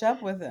catch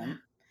up with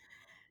him.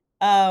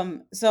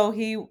 So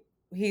he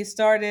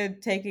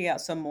started taking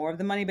out some more of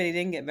the money, but he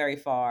didn't get very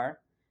far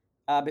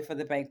before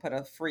the bank put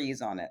a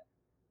freeze on it.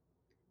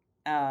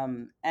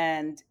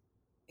 And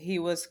he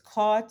was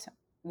caught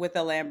with a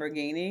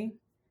Lamborghini.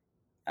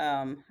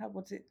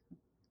 What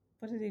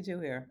did he do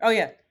here? Oh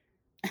yeah,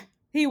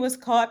 he was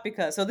caught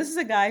because this is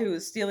a guy who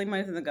is stealing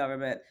money from the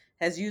government,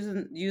 has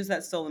used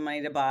that stolen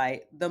money to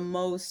buy the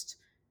most.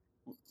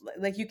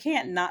 Like, you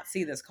can't not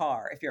see this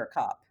car if you're a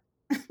cop.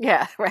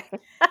 Yeah, right.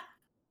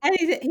 And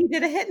he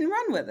did a hit and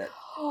run with it.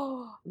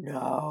 Oh,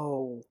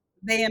 no.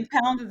 They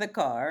impounded the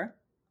car.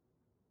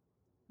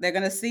 They're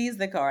going to seize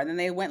the car, and then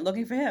they went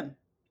looking for him.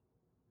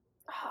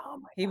 Oh,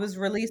 my He was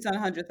released on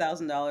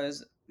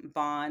 $100,000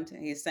 bond.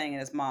 He's staying in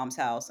his mom's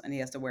house, and he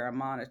has to wear a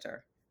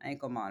monitor,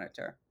 ankle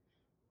monitor.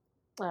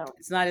 God. Oh.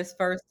 It's not his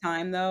first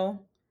time, though.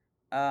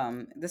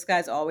 This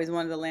guy's always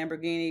wanted a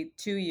Lamborghini.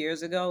 2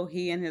 years ago,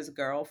 he and his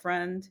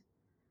girlfriend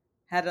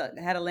had a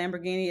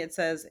Lamborghini. It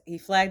says he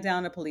flagged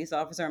down a police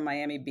officer in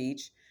Miami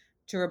Beach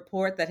to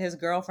report that his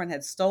girlfriend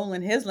had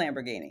stolen his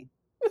Lamborghini.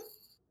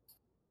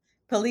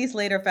 Police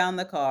later found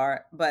the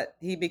car, but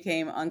he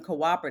became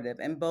uncooperative,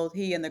 and both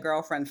he and the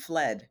girlfriend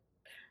fled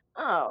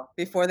Oh.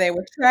 before they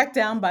were tracked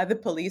down by the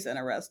police and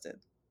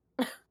arrested.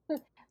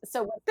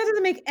 So That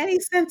doesn't make any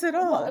sense at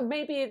well, all.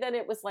 maybe then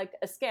it was like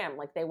a scam.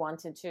 Like they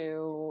wanted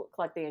to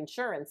collect the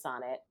insurance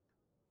on it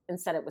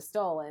and said it was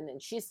stolen, and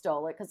she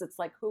stole it because it's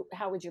like,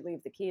 how would you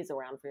leave the keys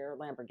around for your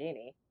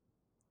Lamborghini?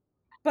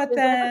 But Does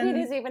then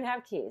Lamborghinis even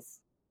have keys?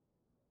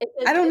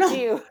 I don't Do know.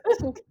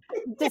 you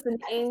does an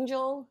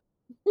angel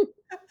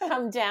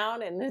come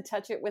down and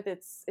touch it with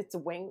its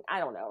wing? I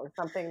don't know, or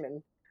something,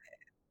 and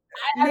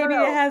I don't Maybe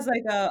it know. has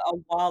like a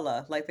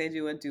walla like they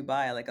do in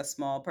Dubai, like a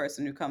small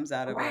person who comes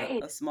out of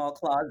Right. a small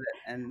closet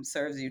and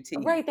serves you tea.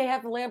 Right, they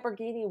have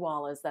Lamborghini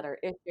Wallas that are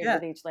issued Yeah.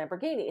 with each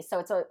Lamborghini. So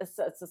it's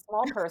a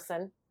small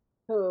person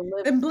who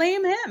Then lives.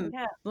 blame him.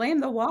 Yeah. Blame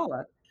the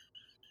walla.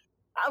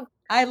 Oh,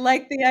 I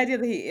like the idea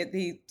that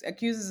he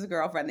accuses his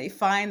girlfriend. They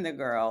find the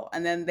girl,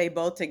 and then they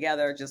both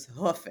together just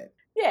hoof it.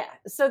 yeah.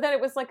 So then it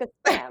was like a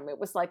scam. It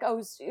was like,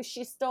 oh,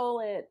 she stole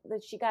it.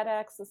 That she got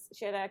access.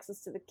 She had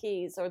access to the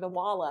keys or the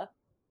Walla,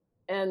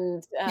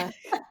 and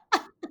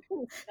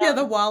Yeah,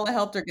 the walla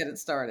helped her get it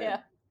started.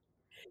 yeah.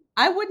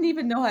 I wouldn't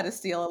even know how to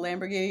steal a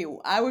Lamborghini.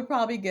 I would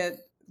probably get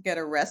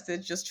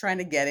arrested just trying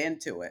to get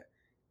into it,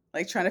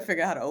 like trying to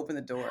figure out how to open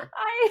the door.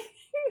 I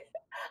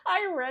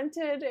I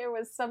rented. It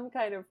was some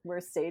kind of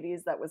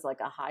Mercedes that was like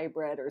a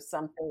hybrid or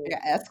something. Like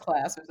a S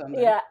class or something.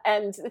 Yeah,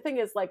 and the thing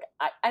is, like,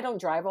 I don't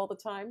drive all the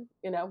time.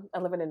 I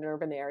live in an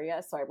urban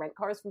area, so I rent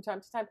cars from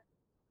time to time.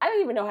 I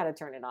don't even know how to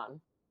turn it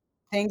on.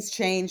 Things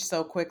change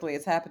so quickly.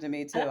 It's happened to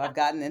me too. I've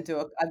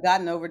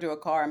gotten over to a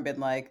car and been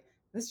like,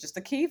 this is just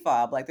a key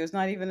fob. Like there's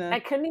not even I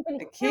couldn't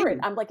even a hear it. key.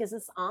 I'm like, "Is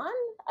this on?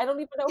 I don't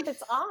even know if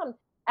it's on."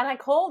 And I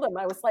called them.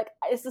 I was like,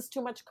 "Is this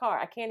too much car?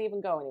 I can't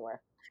even go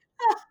anywhere.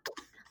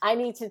 I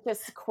need to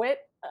just quit.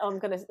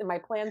 My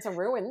plans are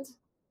ruined."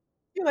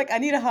 You're like, I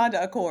need a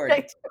Honda Accord,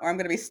 or I'm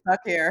gonna be stuck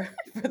here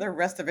for the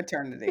rest of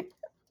eternity.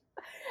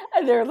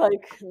 And they're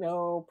like,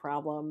 "No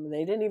problem."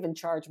 They didn't even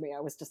charge me. I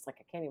was just like,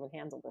 "I can't even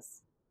handle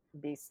this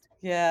beast."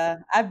 Yeah,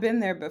 I've been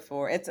there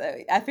before.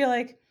 I feel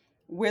like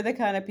we're the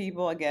kind of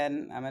people,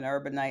 again, I'm an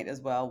urbanite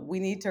as well. We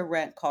need to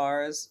rent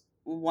cars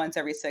once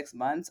every 6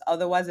 months.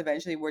 Otherwise,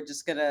 eventually we're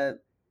just gonna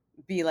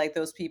be like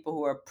those people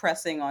who are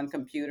pressing on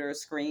computer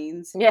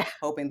screens, Yeah.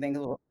 hoping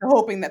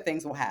that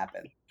things will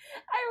happen.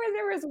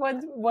 There was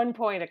one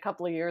point a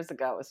couple of years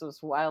ago. This was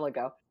a while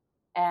ago,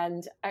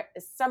 and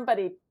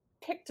somebody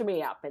picked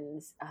me up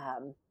and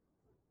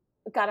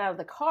got out of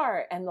the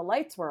car, and the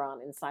lights were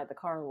on inside the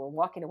car, and we're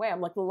walking away.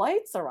 I'm like, the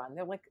lights are on.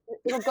 They're like,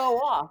 it'll go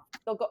off.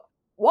 They'll go.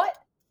 What?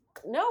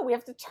 No, we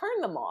have to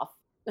turn them off.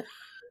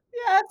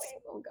 Yes.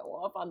 They'll go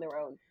off on their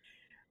own,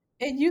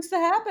 It used to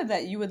happen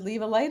that you would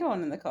leave a light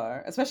on in the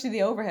car, especially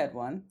the overhead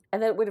one.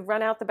 and then it would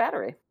run out the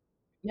battery.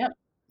 Yep.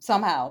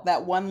 Somehow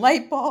that one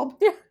light bulb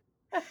Yeah.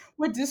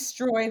 would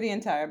destroy the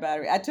entire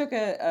battery. I had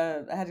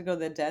to go to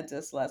the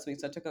dentist last week,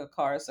 so I took a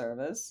car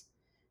service.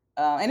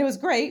 And it was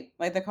great.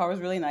 Like the car was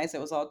really nice.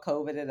 It was all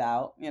COVIDed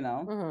out,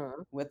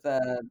 Mm-hmm. with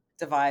the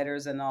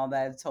dividers and all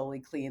that. Totally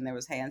clean. There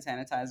was hand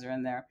sanitizer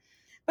in there.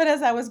 But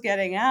as I was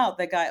getting out,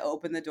 the guy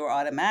opened the door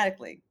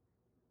automatically.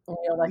 And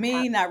you're like,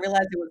 Me not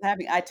realizing it was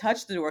happening. I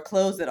touched the door,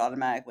 closed it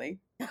automatically.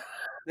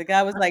 The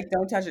guy was like,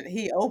 "Don't touch it."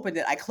 He opened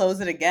it. I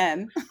closed it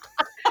again.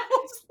 I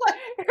was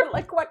like, you're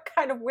like, what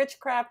kind of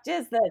witchcraft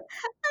is this?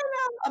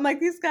 I'm like,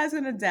 these guys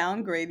are gonna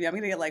downgrade me. I'm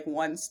gonna get like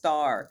 1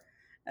 star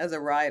as a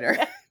rider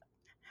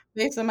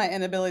based on my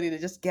inability to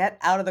just get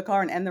out of the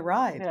car and end the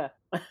ride.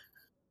 Yeah.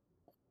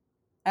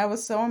 I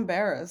was so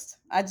embarrassed.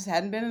 I just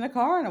hadn't been in a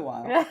car in a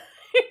while. Yeah.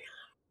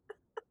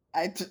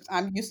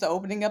 I'm used to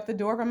opening up the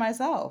door for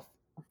myself.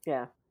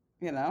 Yeah.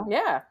 Yeah,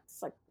 Yeah.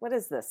 It's like, what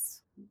is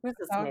this? Who's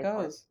this that's how it made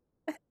for? goes.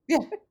 Yeah,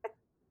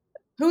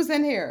 who's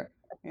in here?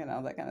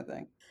 That kind of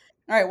thing.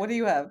 All right, what do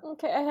you have?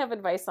 Okay, I have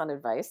advice on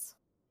advice.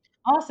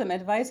 Awesome.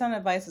 Advice on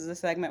Advice is a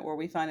segment where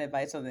we find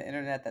advice on the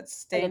internet that And it's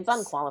stinks,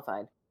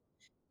 unqualified.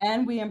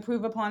 and we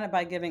improve upon it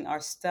by giving our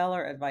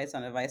stellar advice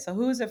on advice. So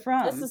who's it This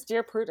from? is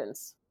Dear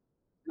Prudence.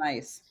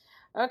 Nice.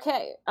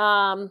 Okay.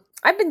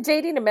 I've been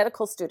dating a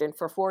medical student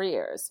for 4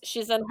 years.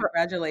 She's in her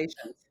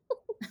Congratulations.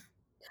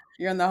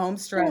 You're in the home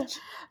stretch.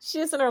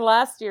 she's in her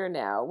last year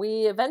now.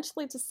 She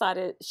eventually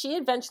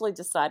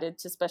decided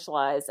to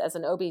specialize as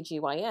an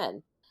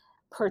OBGYN,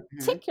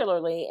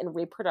 particularly in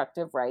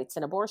reproductive rights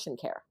and abortion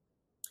care.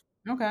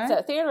 Okay.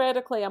 So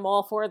theoretically, I'm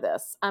all for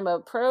this. I'm a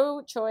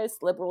pro-choice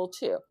liberal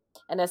too.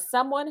 And as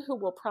someone who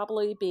will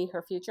probably be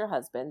her future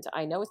husband,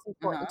 I know it's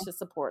important to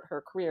support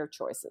her career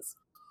choices.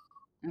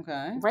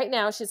 Okay. Right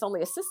now, she's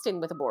only assisting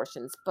with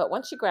abortions, but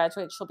once she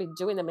graduates, she'll be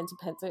doing them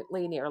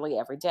independently nearly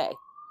every day.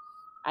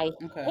 I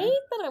hate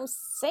that I'm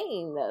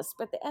saying this,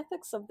 but the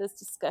ethics of this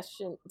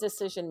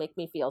decision make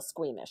me feel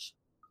squeamish.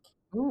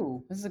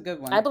 Ooh, this is a good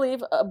one. I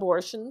believe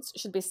abortions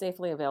should be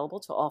safely available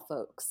to all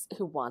folks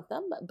who want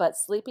them, but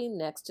sleeping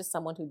next to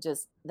someone who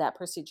does that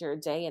procedure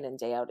day in and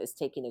day out is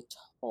taking a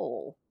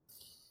toll.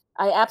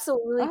 I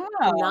absolutely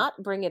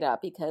cannot bring it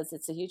up because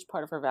it's a huge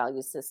part of her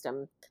value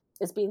system,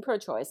 is being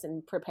pro-choice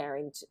and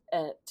preparing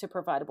to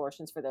provide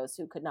abortions for those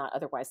who could not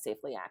otherwise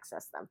safely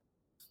access them.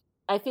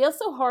 I feel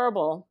so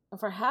horrible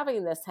for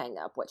having this hang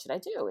up. What should I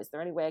do? Is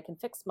there any way I can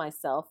fix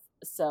myself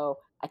so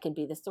I can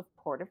be the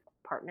supportive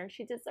partner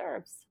she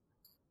deserves?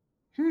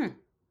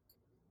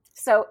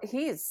 So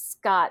he is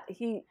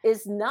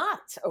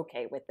not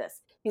okay with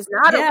this. He's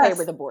not okay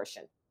with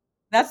abortion.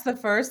 That's the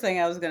first thing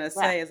I was going to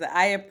Yeah. say is that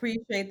I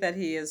appreciate that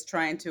he is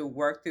trying to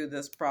work through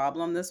this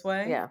problem this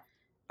way. Yeah.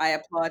 I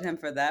applaud him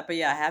for that. But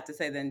yeah, I have to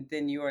say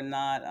then you are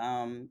not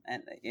and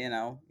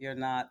you're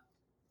not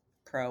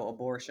pro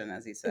abortion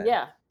as he said.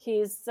 Yeah.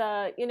 He's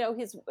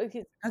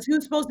Because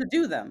who's supposed to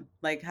do them?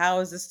 Like, how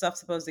is this stuff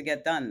supposed to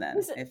get done then?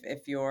 he's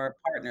If your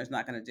partner's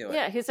not going to do it?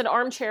 Yeah, he's an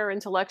armchair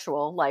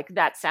intellectual. Like,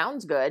 that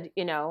sounds good,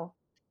 Yeah,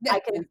 I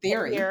can in sit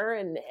theory. here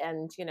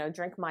and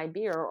drink my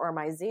beer or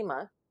my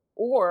Zima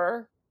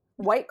or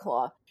White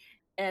Claw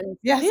and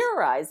Yes,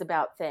 theorize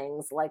about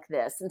things like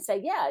this and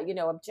say, yeah,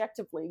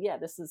 objectively, yeah,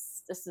 this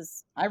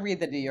is I read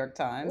the New York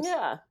Times.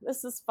 yeah,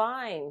 this is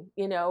fine,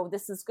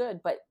 this is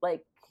good. But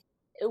like,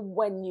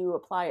 when you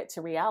apply it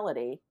to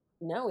reality,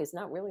 no, he's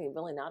not really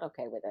not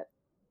okay with it.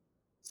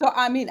 So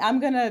I mean,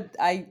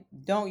 I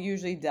don't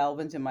usually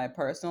delve into my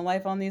personal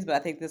life on these, but I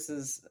think this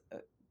is,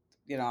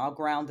 I'll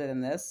ground it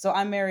in this. So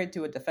I'm married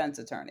to a defense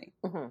attorney.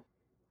 Hmm.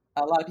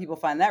 A lot of people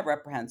find that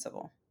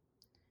reprehensible.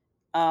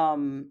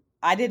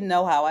 I didn't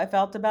know how I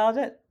felt about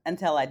it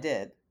until I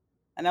did.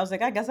 And I was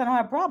like, I guess I don't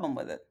have a problem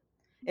with it.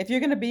 If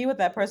you're going to be with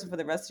that person for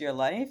the rest of your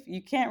life,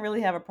 you can't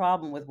really have a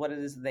problem with what it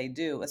is that they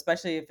do,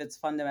 especially if it's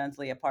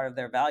fundamentally a part of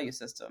their value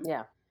system.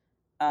 Yeah.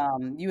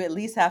 You at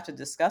least have to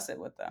discuss it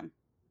with them.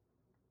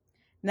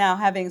 Now,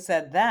 having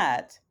said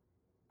that,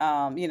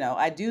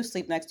 I do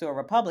sleep next to a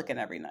Republican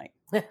every night.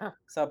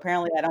 So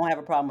apparently I don't have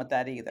a problem with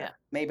that either. Yeah.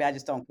 Maybe I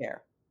just don't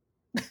care.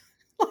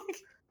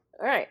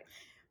 All right.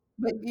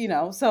 But,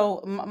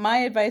 so my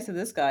advice to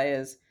this guy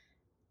is,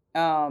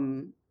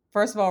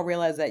 first of all,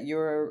 realize that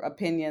your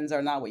opinions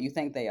are not what you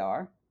think they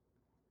are.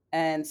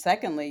 And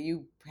secondly,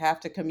 you have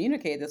to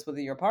communicate this with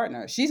your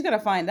partner. She's going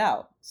to find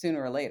out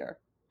sooner or later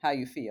how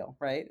you feel,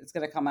 right? It's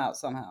going to come out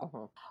somehow.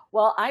 Mhm.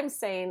 Well, I'm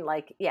saying,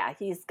 like, yeah,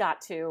 he's got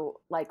to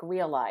like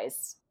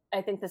realize.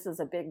 I think this is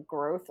a big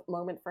growth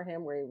moment for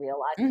him where he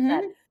realizes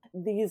that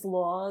Mm-hmm. these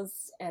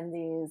laws and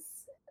these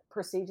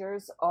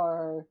procedures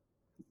are,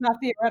 It's not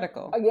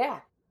theoretical.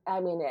 yeah. I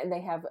mean, and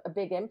they have a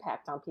big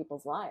impact on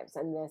people's lives,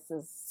 and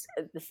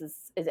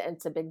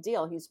it's a big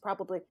deal. He's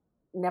probably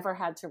never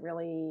had to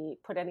really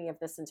put any of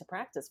this into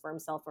practice for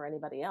himself or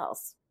anybody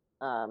else.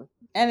 Um,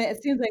 And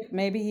it seems like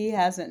maybe he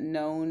hasn't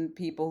known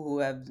people who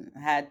have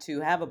had to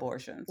have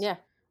abortions yeah,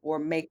 or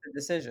make the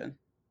decision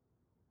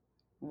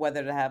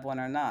whether to have one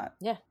or not.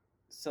 yeah,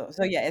 So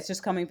yeah, it's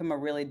just coming from a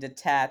really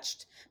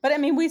detached. But I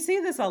mean, we see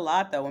this a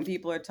lot though when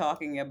people are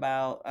talking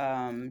about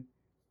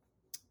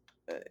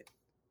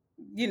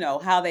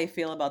how they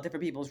feel about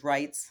different people's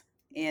rights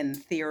in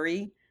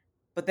theory.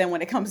 But then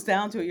when it comes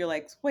down to it, you're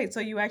like, wait, so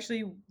you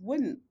actually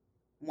wouldn't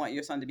want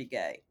your son to be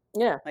gay?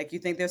 yeah, Like you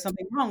think there's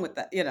something wrong with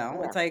that? yeah.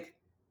 It's like,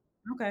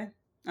 okay.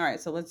 All right,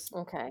 so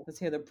Okay. let's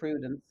hear the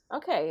prudence.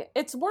 Okay,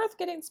 it's worth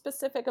getting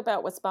specific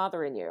about what's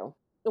bothering you.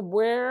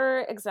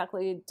 Where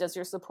exactly does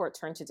your support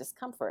turn to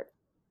discomfort?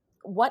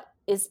 What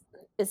is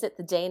it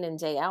the day in and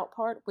day out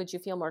part? Would you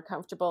feel more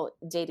comfortable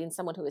dating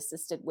someone who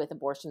assisted with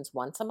abortions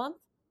once a month?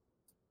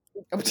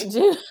 Do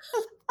you,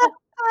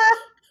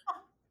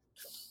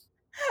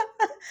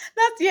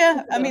 Yeah,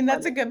 this is I so mean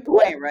that's a funny. good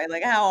point, right?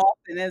 Like how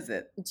often is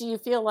it? Do you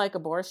feel like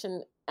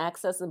abortion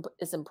access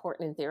is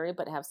important in theory,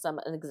 but have some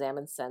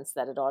unexamined sense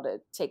that it ought to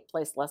take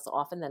place less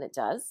often than it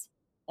does?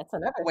 That's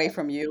another Away thing.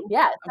 from you,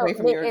 Yeah, so away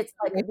from your it's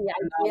like away from the your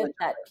idea knowledge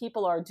that of it.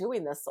 people are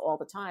doing this all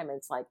the time.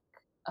 It's like,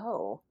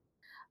 oh,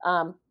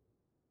 um,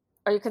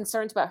 are you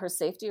concerned about her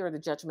safety or the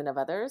judgment of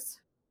others?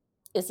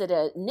 Is it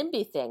a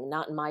NIMBY thing,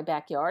 not in my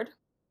backyard?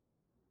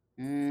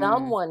 Mm.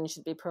 Someone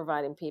should be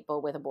providing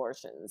people with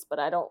abortions, but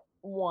I don't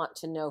want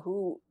to know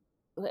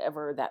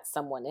whoever that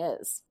someone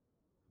is.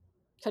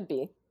 Could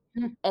be.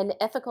 Mm. An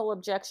ethical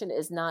objection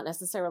is not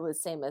necessarily the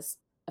same as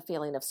a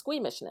feeling of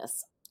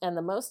squeamishness. And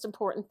the most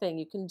important thing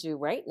you can do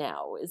right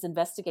now is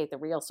investigate the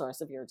real source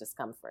of your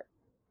discomfort.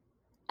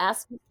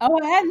 Ask, Oh,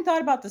 I hadn't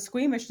thought about the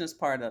squeamishness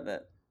part of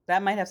it.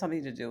 That might have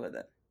something to do with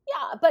it.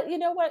 yeah, but you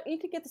know what? You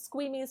could get the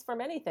squeamies from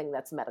anything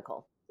that's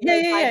medical. Yeah,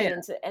 yeah, yeah, Diving yeah.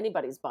 into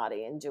anybody's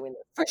body and doing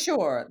this. For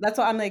sure. That's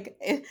why I'm like,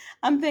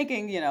 I'm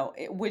thinking,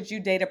 would you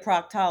date a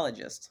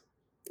proctologist?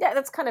 Yeah,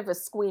 that's kind of a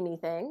squeamy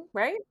thing,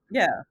 right?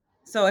 Yeah.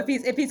 So if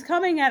he's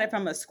coming at it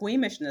from a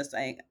squeamishness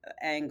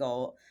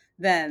angle,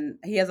 then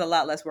he has a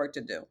lot less work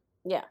to do.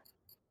 Yeah.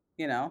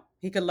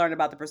 He could learn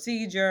about the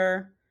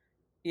procedure.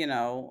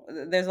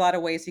 There's a lot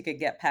of ways he could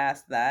get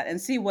past that and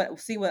see what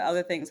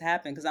other things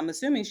happen. Because I'm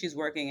assuming she's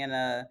working in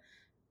a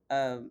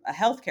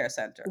healthcare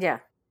center. Yeah.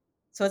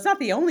 So it's not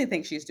the only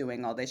thing she's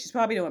doing all day. She's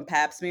probably doing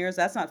pap smears.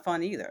 That's not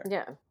fun either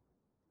Yeah.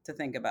 to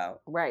think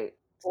about. Right.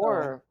 So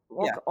Or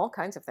yeah, all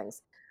kinds of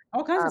things.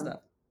 all kinds of Um,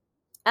 stuff.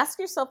 Ask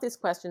yourself these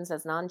questions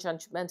as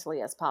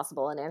non-judgmentally as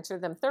possible and answer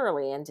them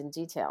thoroughly and in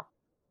detail.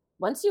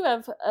 Once you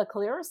have a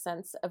clearer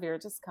sense of your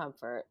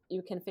discomfort,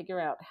 you can figure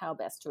out how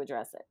best to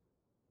address it.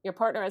 Your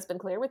partner has been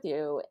clear with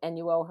you, and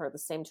you owe her the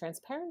same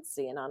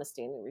transparency and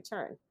honesty in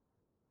return.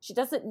 She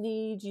doesn't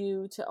need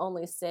you to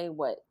only say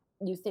what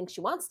you think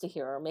she wants to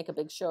hear or make a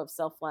big show of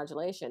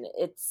self-flagellation.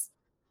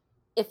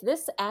 If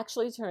this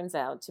actually turns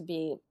out to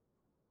be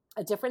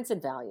a difference in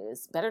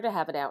values. Better to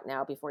have it out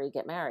now before you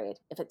get married.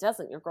 If it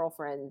doesn't, your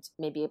girlfriend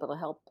may be able to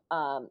help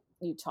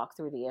you talk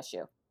through the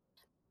issue.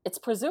 It's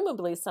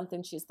presumably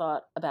something she's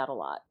thought about a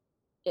lot.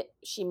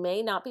 She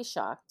may not be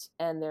shocked,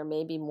 and there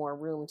may be more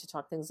room to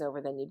talk things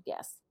over than you'd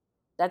guess.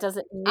 That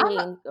doesn't I'm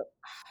mean.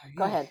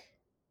 Go ahead.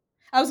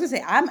 I was gonna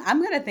say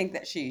I'm gonna think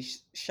that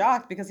she's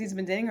shocked because he's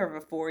been dating her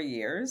for 4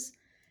 years,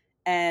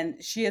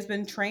 and she has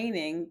been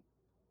training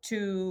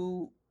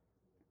to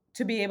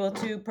be able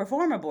to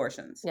perform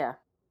abortions. Yeah.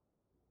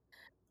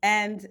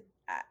 And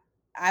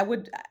I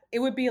would, it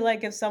would be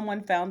like if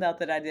someone found out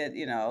that I did,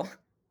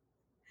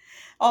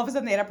 all of a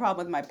sudden they had a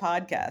problem with my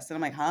podcast, and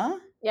I'm like, huh?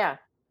 Yeah.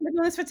 I've been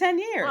doing this for 10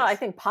 Well, I years.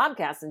 think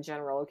podcasts in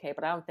general, okay,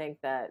 but I don't think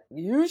that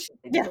you should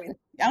be Yeah. doing.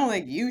 I don't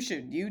think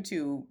you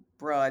two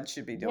broads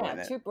should be doing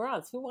Yeah, it. two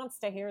broads. Who wants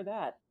to hear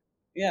that?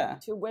 Yeah.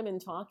 Two women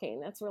talking.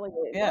 That's really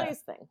a Yeah.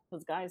 guys thing,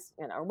 because guys,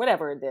 or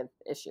whatever the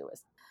issue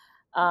is.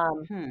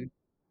 Um, Hmm.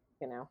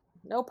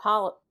 No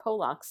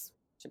Polacks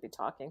should be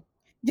talking.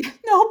 Yeah,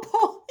 no,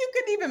 Paul, you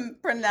couldn't even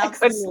pronounce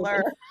the couldn't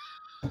slur.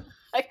 even.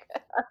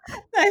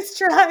 Nice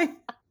try.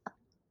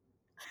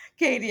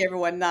 Katie,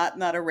 everyone, not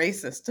a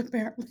racist,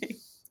 apparently.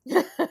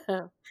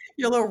 You're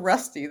a little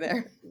rusty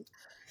there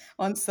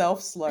on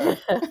self-slur.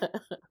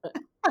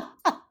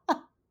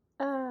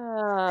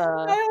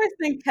 I always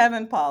think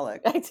Kevin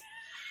Pollock.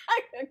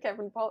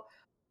 Kevin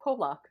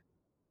Pollock.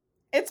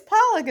 It's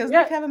Pollock, isn't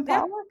it? Kevin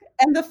Pollock?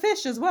 And the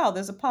fish as well.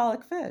 There's a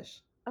Pollock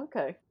fish.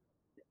 Okay.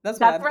 That's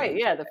right. Thinking.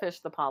 Yeah, the fish,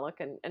 the Pollock,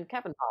 and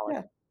Kevin Pollock.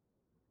 Yeah.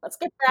 Let's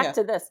get back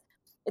to this.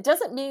 It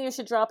doesn't mean you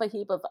should drop a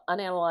heap of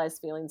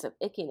unanalyzed feelings of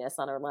ickiness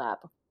on her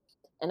lap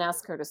and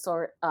ask her to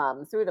sort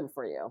through them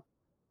for you.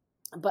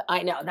 But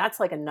I know that's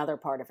like another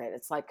part of it.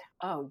 It's like,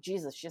 oh,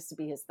 Jesus, she has to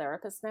be his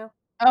therapist now.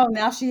 Oh,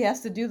 now she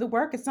has to do the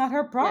work. It's not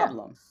her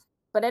problem. Yeah.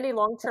 But any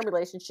long-term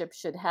relationship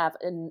should have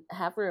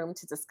room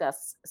to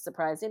discuss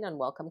surprising,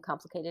 unwelcome,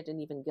 complicated,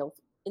 and even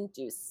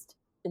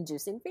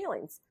guilt-inducing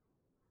feelings.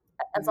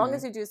 As long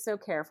as you do so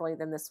carefully,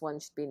 then this one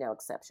should be no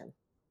exception.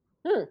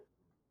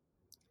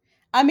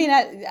 I mean,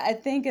 I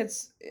think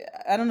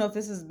I don't know if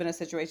this has been a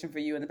situation for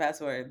you in the past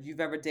where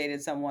you've ever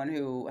dated someone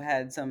who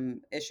had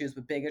some issues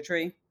with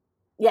bigotry.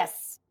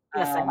 Yes.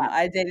 Yes, I have.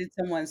 I dated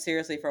someone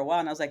seriously for a while,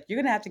 and I was like, you're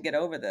going to have to get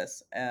over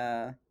this.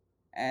 And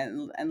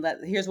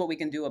here's what we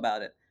can do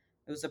about it.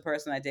 It was a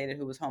person I dated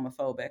who was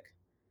homophobic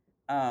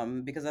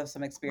because of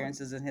some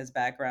experiences in his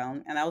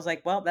background. And I was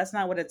like, well, that's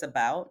not what it's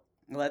about.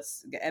 And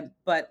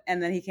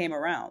then he came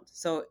around.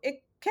 So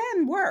it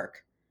can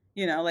work.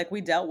 Like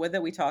we dealt with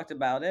it. We talked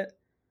about it.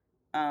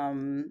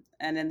 And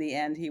in the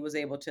end, he was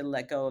able to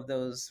let go of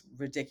those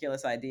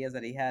ridiculous ideas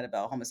that he had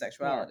about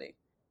homosexuality. Yeah.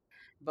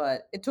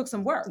 But it took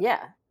some work.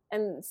 Yeah.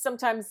 And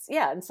sometimes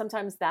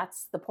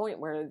that's the point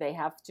where they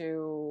have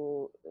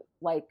to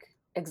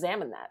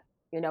examine that,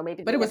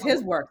 maybe. But it was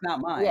his work, not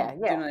mine. Yeah. Do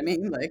you know what I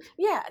mean?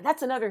 Yeah,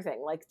 that's another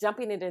thing. Like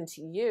dumping it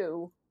into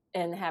you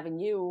and having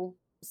you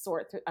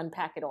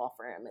unpack it all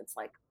for him. It's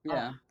like,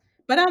 yeah.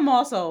 But I'm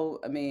also,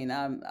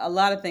 a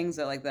lot of things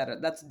that like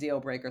that. That's deal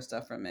breaker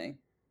stuff for me.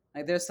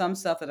 Like there's some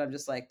stuff that I'm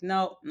just like,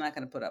 no, I'm not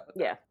going to put up with.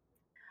 Yeah.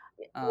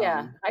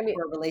 Yeah. For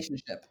a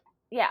relationship.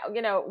 Yeah.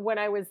 When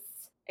I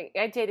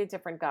dated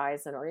different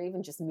guys or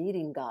even just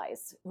meeting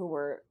guys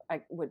who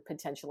I would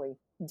potentially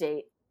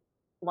date.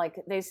 Like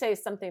they say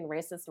something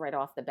racist right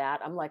off the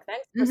bat. I'm like,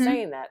 thanks for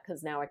saying that.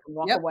 Cause now I can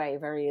walk away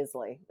very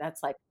easily.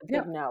 That's like a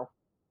big no.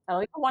 I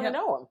don't even want to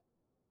know him.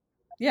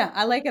 Yeah.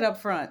 I like it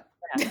up front.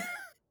 Yeah.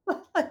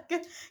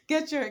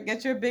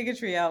 get your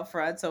bigotry out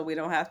front so we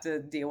don't have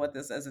to deal with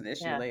this as an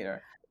issue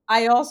later.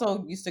 I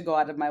also used to go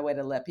out of my way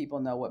to let people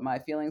know what my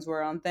feelings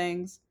were on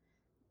things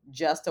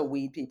just to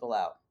weed people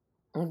out.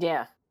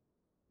 Yeah.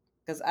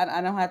 Because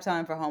I don't have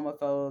time for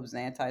homophobes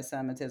and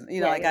anti-Semitism.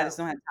 I just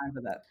don't have time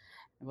for that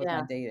with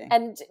my dating.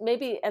 And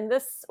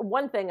this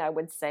one thing I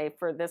would say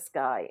for this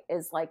guy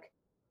is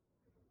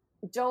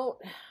don't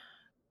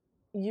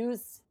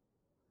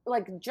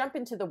jump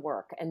into the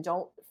work and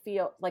don't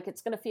feel like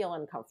it's going to feel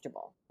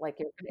uncomfortable. Like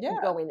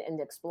you're going and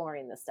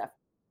exploring this stuff.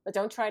 But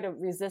don't try to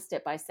resist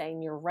it by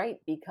saying you're right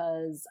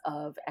because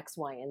of X,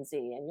 Y, and Z.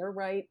 And you're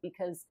right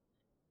because,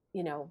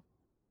 you're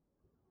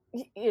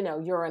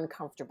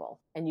uncomfortable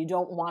and you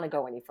don't want to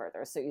go any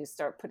further. So you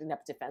start putting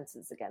up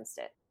defenses against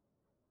it.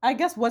 I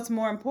guess what's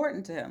more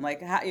important to him?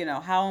 Like,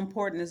 how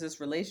important is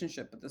this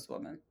relationship with this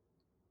woman?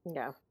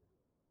 Yeah.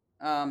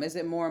 Is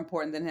it more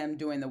important than him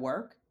doing the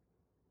work?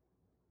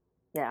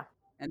 Yeah.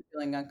 And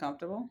feeling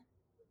uncomfortable?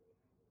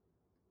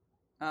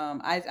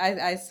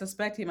 I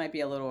suspect he might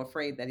be a little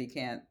afraid that he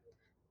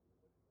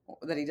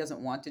doesn't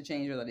want to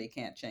change or that he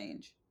can't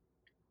change.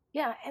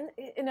 Yeah. And,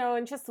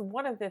 and just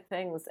one of the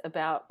things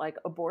about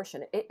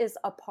abortion, it is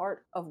a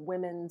part of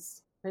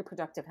women's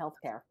reproductive health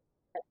care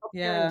and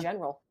healthcare in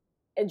general.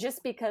 And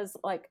just because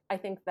I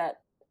think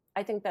that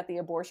the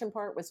abortion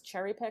part was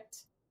cherry picked.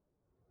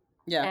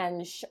 Yeah.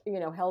 And,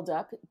 held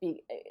up,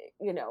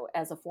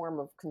 as a form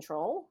of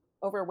control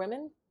over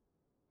women.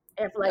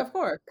 If of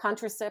course.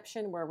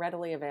 Contraception were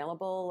readily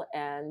available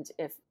and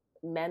if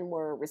men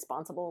were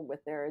responsible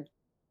with their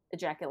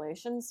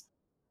ejaculations.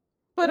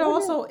 But What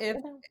also, do you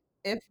know?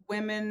 if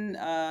women,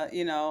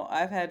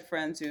 I've had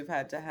friends who've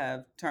had to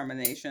have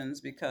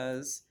terminations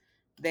because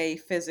they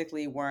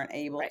physically weren't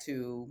able Right,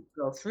 to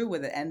go through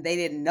with it, and they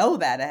didn't know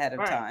that ahead of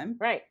right, time,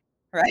 right.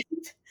 right?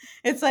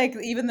 It's like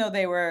even though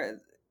they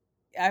were,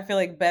 I feel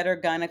like better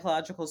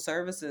gynecological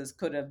services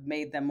could have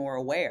made them more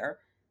aware.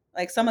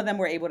 Like some of them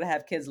were able to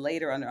have kids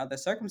later under other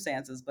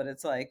circumstances, but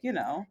it's like,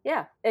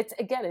 Yeah, it's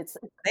again,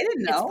 they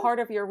didn't it's know. part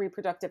of your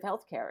reproductive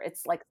health care.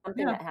 It's like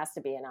something Yeah. that has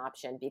to be an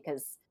option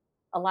because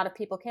a lot of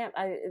people can't.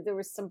 There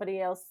was somebody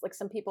else, like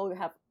some people who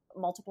have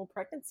multiple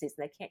pregnancies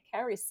and they can't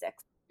carry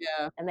six,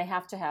 Yeah. and they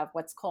have to have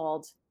what's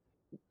called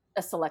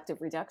a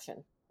selective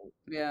reduction.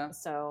 Yeah.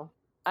 So,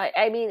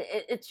 I mean,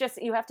 it's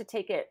just you have to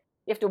take it.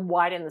 You have to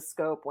widen the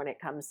scope when it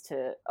comes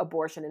to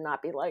abortion and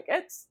not be like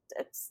it's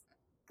this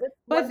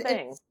But one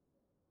thing.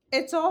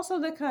 it's also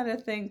the kind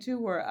of thing too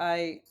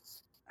where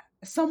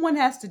someone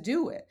has to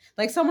do it.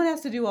 Like someone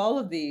has to do all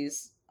of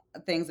these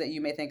things that you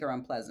may think are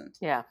unpleasant,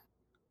 Yeah,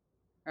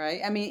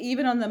 right? I mean,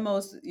 even on the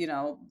most,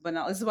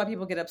 banal. This is why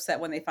people get upset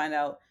when they find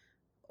out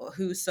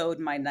who sewed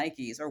my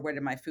Nikes or where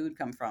did my food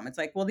come from. It's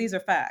like, well, these are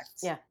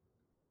facts, yeah,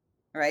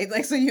 right?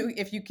 Like, so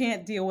if you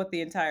can't deal with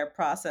the entire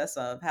process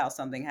of how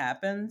something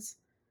happens,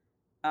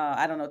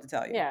 I don't know what to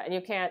tell you. yeah, and you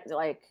can't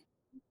like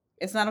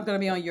It's not going to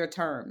be on your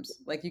terms.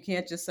 Like, you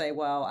can't just say,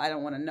 well, I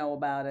don't want to know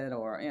about it,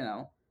 or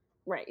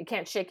right. You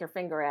can't shake your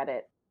finger at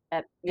it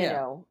at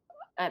yeah,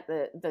 at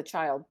the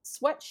child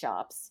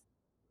sweatshops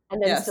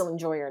and then still yes,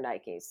 enjoy your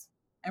Nikes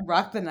and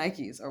rock the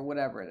Nikes or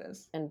whatever it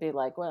is. and be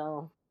like,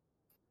 well,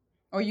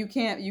 Or you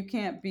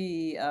can't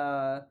be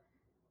buying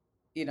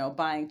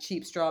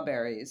cheap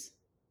strawberries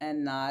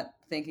and not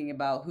thinking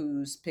about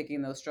who's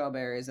picking those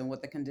strawberries and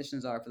what the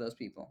conditions are for those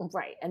people.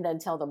 right, and then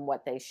tell them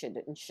what they should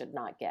and should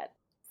not get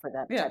for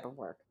that Yeah. type of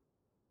work.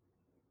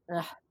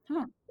 Ugh.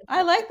 Huh.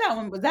 I like that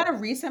one. Was that a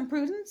recent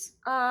Prudence?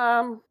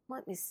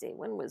 Let me see.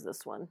 When was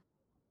this one?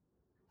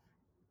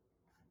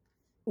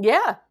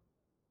 Yeah,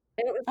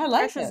 and it was I as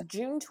like fresh as it.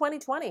 June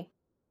 2020.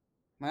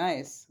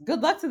 Nice.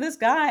 Good luck to this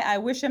guy. I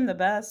wish him the I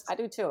best.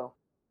 do too.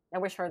 I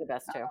wish her the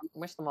best too. I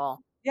wish them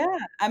all. Yeah.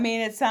 I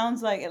mean, it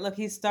sounds like look,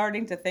 he's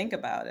starting to think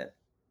about it.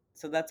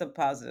 So that's a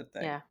positive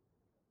thing, Yeah.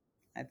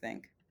 I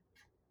think.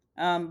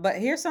 But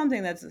here's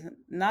something that's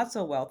not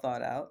so well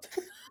thought out.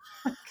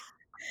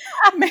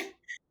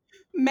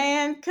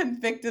 Man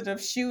convicted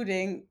of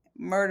shooting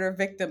murder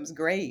victim's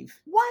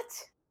grave. What?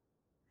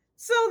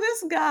 So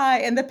this guy,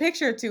 and the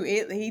picture too,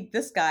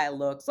 this guy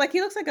looks like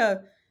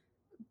a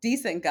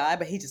decent guy,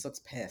 but he just looks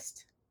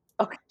pissed.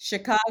 Okay.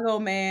 Chicago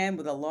man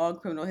with a long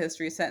criminal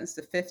history sentenced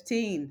to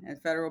 15 in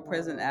federal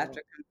prison Oh.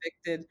 after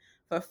convicted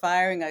for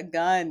firing a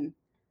gun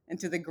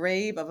into the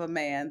grave of a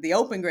man, the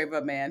open grave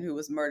of a man who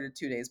was murdered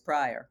 2 days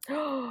prior.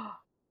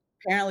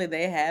 Apparently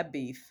they had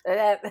beef.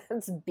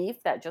 That's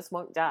beef that just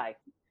won't die.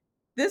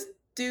 This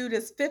dude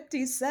is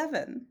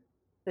 57.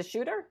 The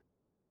shooter?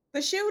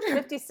 The shooter.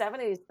 57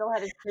 and he still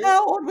had his shoot?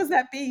 How old was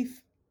that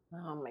beef?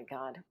 Oh my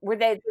god. Did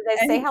they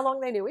And say how long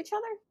they knew each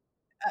other?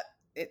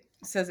 it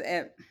says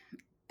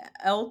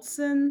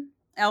Elston.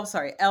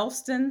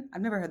 Elston.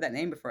 I've never heard that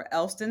name before.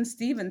 Elston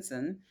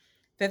Stevenson,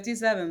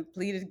 57,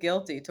 pleaded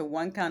guilty to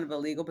one count of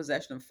illegal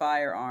possession of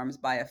firearms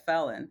by a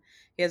felon.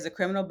 He has a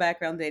criminal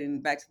background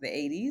dating back to the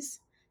 80s,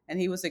 and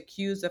he was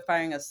accused of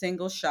firing a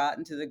single shot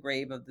into the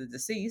grave of the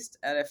deceased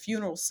at a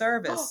funeral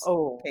service.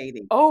 Oh.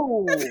 Katie.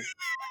 Oh. At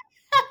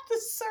the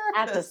service.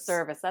 At the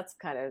service. That's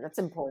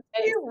important.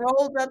 He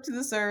rolled up to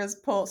the service,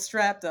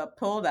 strapped up,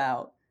 pulled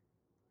out,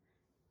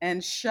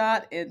 and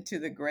shot into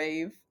the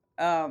grave.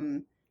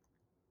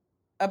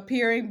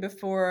 Appearing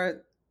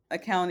before a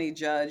county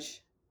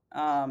judge,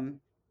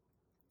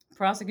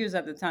 prosecutors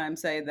at the time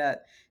say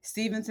that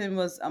Stevenson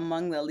was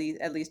among the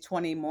at least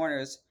 20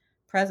 mourners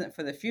present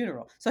for the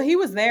funeral. So he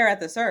was there at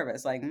the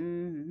service, like,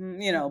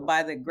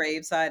 by the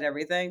graveside,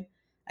 everything.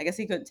 I guess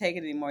he couldn't take it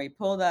anymore. He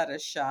pulled out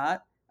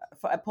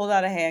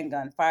a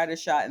handgun, fired a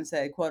shot, and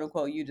said, quote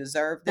unquote, "You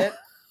deserved it."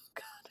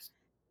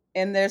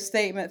 In their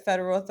statement,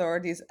 federal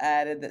authorities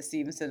added that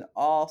Stevenson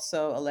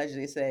also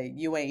allegedly said,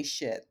 "You ain't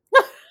shit."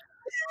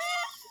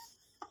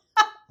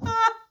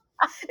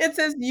 It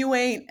says "you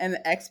ain't" an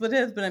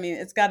expletive, but I mean,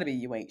 it's got to be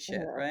 "you ain't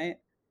shit," Yeah. right?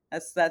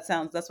 That's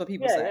what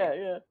people Yeah, say.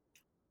 yeah.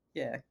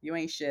 Yeah, you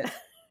ain't shit.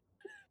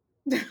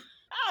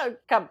 Oh,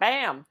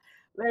 kabam.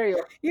 There you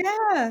are.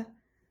 Yeah.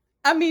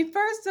 I mean,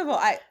 first of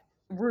all,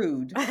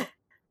 rude.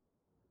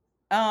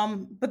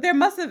 But there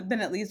must have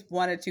been at least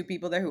one or two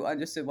people there who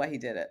understood why he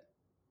did it.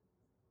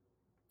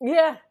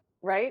 Yeah,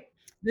 right?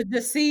 The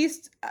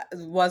deceased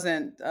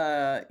wasn't, he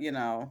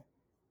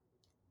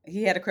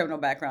had a criminal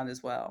background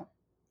as well.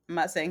 I'm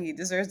not saying he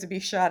deserves to be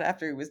shot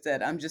after he was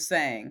dead. I'm just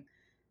saying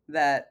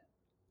that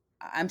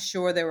I'm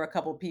sure there were a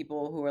couple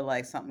people who were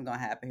like, something gonna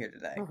happen here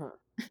today. Mm-hmm.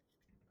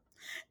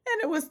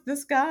 And it was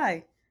this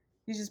guy.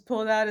 He just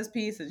pulled out his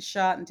piece and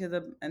shot into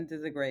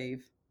the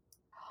grave.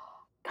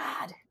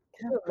 God.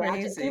 How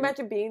crazy. Can you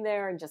imagine being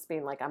there and just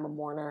being like, I'm a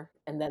mourner,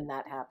 and then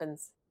that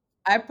happens?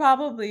 I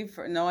probably,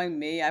 for knowing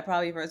me, I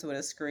probably first would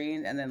have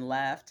screamed and then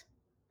laughed.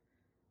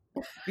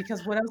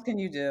 because what else can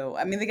you do?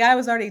 I mean, the guy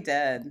was already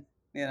dead,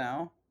 you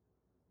know.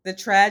 The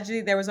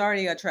tragedy, there was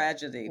already a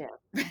tragedy.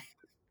 Yeah.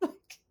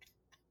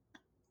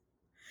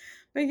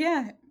 But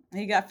yeah,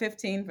 he got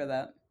 15 for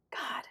that.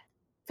 God.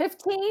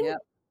 15? Yep.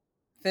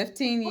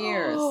 15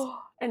 years. Oh,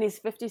 and he's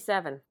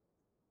 57.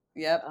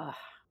 Yep. Ugh.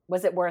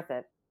 Was it worth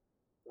it?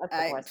 That's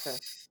the I question.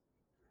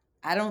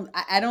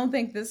 I don't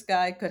think this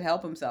guy could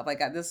help himself. Like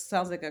this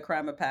sounds like a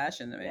crime of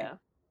passion to me. Yeah.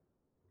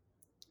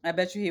 I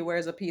bet you he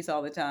wears a piece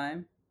all the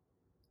time.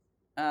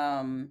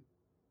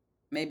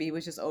 Maybe he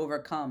was just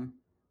overcome.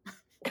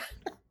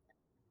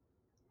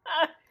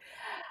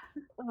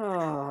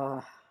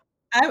 Oh.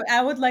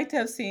 I would like to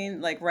have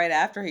seen like right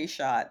after he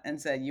shot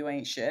and said, "You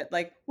ain't shit."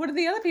 Like, what did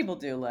the other people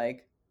do?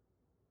 Like,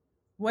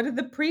 what did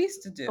the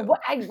priest do?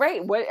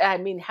 Right. What I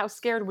mean, how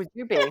scared would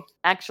you be,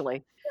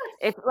 actually?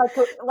 If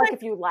Like,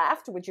 if you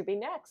laughed, would you be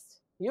next?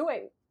 You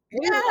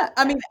yeah. laughed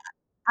I mean, next.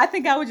 I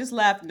think I would just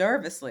laugh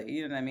nervously.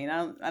 You know what I mean? I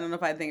don't know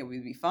if I think it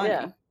would be Yeah.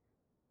 funny,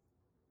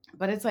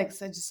 but it's like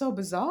just so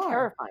bizarre.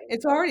 Terrifying.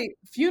 It's already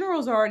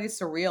funerals are already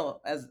surreal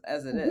as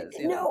it is.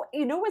 You know. No,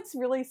 you know what's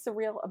really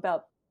surreal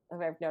about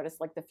I've noticed,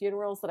 like the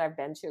funerals that I've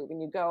been to, when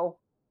you go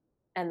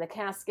and the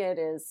casket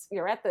is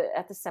you're at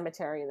the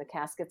cemetery and the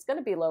casket's going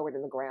to be lowered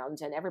in the ground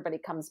and everybody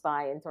comes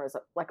by and throws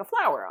like a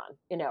flower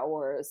on,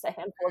 or a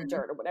handful of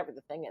dirt or whatever the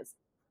thing is.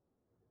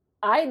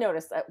 I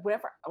notice that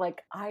whenever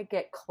like I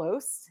get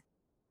close,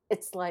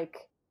 it's like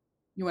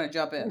You want to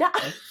jump in? no,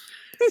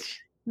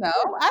 No,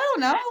 I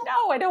don't know.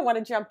 no, I don't want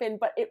to jump in,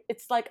 but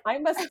it's like I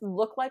must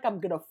look like I'm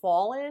gonna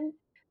fall in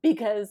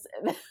because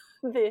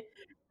the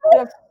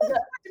the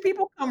Do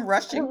people come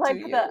rushing to like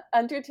you? the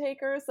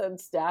undertakers and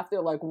staff, they're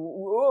like,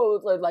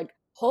 whoa, they're like,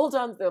 hold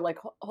on, they're like,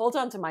 hold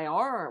on to my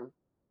arm.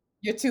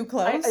 You're too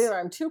Either close.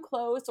 I'm too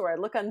close or I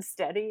look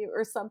unsteady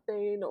or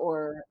something,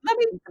 or Let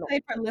me say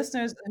for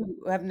listeners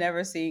who have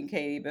never seen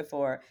Katie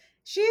before,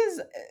 she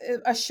is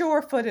a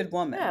sure-footed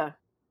woman. yeah,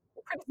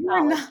 pretty You are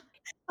solid. not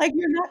like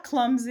you're not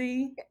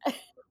clumsy.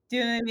 Do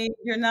you know what I mean?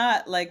 You're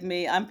not like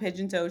me. I'm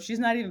pigeon-toed. She's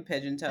not even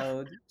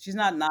pigeon-toed. She's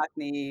not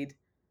knock-kneed.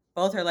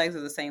 Both her legs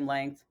are the same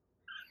length.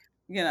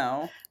 You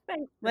know,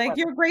 Thanks for like clever.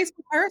 you're a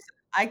graceful person.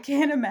 I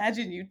can't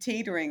imagine you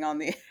teetering on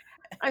the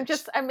edge.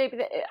 I maybe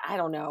I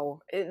don't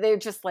know. They're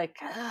just like,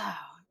 oh,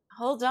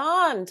 hold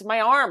on to my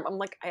arm. I'm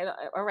like,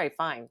 all right,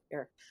 fine.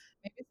 Here,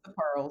 Maybe it's the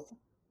pearls.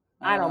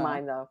 I I don't don't know.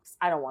 mind though.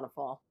 I don't want to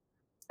fall.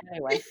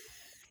 Anyway,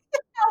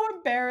 How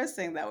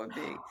embarrassing that would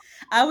be.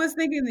 I was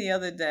thinking the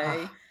other Ugh.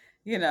 day,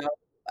 you know,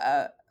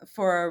 uh,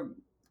 for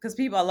because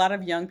a lot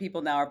of young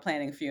people now are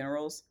planning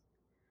funerals,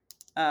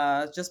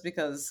 just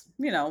because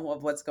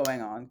of what's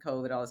going on,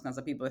 COVID, all this kind of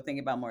stuff. People are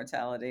thinking about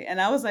mortality, and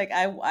I was like,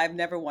 I've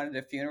never wanted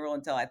a funeral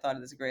until I thought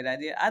it was a great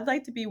idea. I'd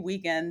like to be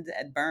weekend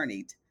at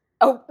Bernied.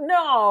 Oh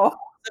no,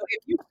 So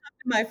if you come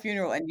to my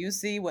funeral and you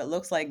see what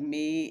looks like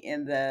me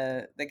in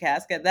the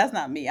casket, that's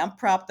not me. I'm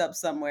propped up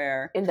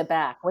somewhere in the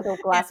back with a in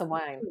glass of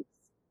wine.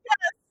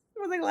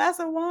 with a glass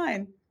of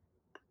wine.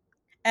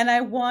 And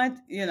I want,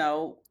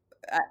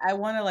 I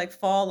want to like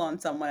fall on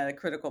someone at a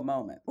critical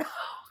moment.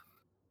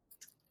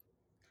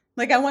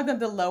 Like I want them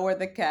to lower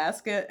the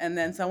casket and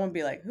then someone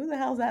be like, "Who the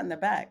hell's that in the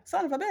back?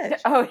 Son of a bitch!"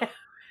 Oh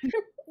yeah.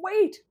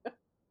 Wait.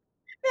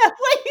 Yeah,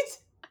 wait,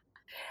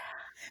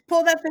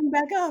 pull that thing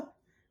back up.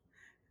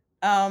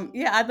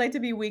 Yeah, I'd like to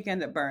be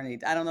weekend at Bernie.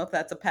 I don't know if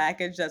that's a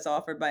package that's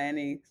offered by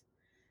any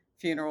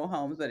funeral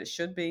homes, but it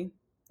should be.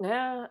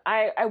 Yeah,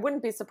 I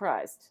wouldn't be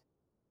surprised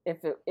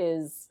if it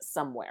is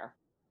somewhere.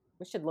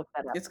 We should look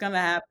that up. It's gonna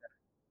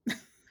happen.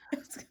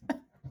 it's,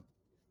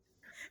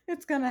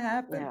 it's gonna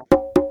happen. Yeah.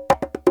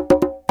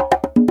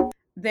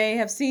 They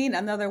have seen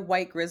another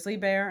white grizzly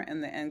bear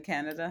in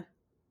Canada.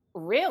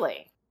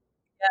 Really?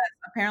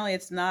 Apparently,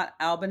 it's not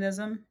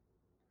albinism.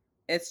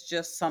 It's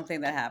just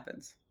something that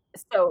happens.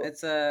 So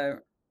It's a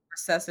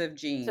recessive so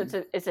gene.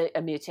 it's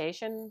a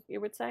mutation, you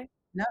would say?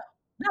 No,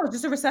 no, it's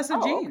just a recessive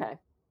Oh, gene. okay.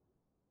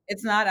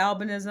 It's not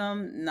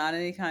albinism, not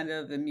any kind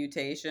of a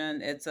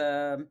mutation. It's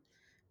a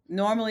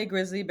normally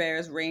grizzly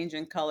bears range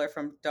in color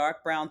from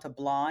dark brown to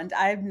blonde.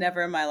 I've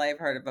never in my life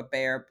heard of a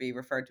bear be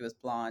referred to as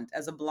blonde.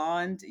 As a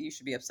blonde, you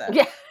should be upset.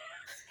 Yeah.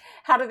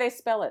 How do they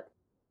spell it?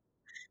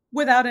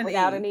 Without an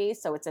Without an E. E,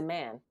 so it's a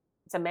man.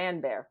 It's a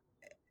man bear.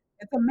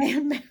 It's a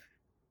man bear.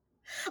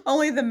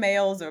 Only the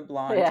males are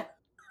blonde. Yeah.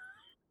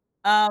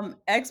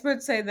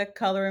 Experts say the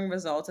coloring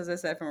results, as I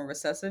said, from a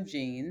recessive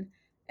gene.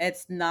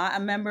 It's not a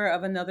member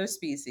of another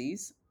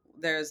species.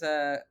 There's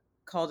a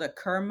called a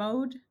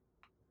kermode,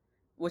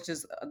 which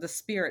is the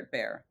spirit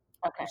bear,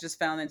 Okay. which is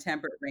found in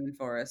temperate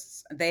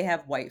rainforests. They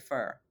have white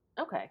fur,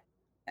 Okay.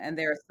 and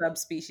they're a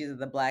subspecies of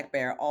the black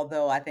bear.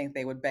 Although I think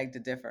they would beg to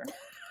differ.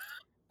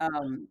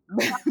 Um,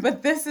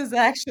 but this is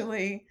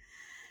actually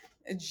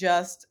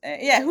just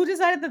yeah. Who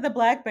decided that the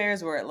black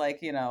bears were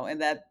like in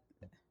that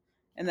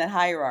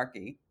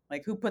hierarchy?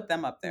 Like who put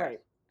them up there? Right.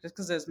 Just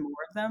because there's more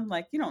of them?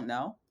 Like you don't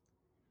know.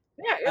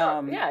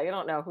 Yeah, you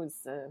don't know who's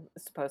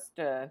supposed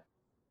to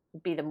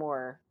be the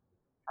more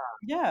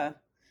Yeah,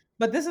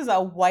 but this is a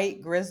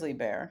white grizzly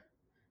bear,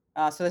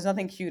 so there's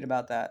nothing cute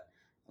about that.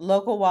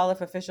 local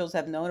wildlife officials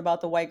have known about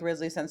the white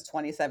grizzly since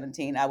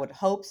 2017. I would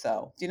hope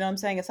so. Do you know what I'm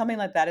saying? If something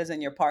like that is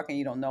in your park and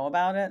you don't know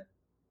about it,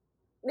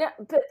 Yeah,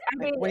 but I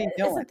like, mean, what are you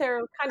doing? isn't there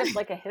kind of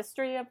like a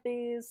history of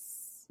these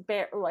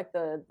bear, like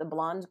the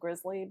blonde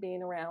grizzly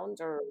being around,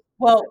 or is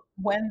Well, it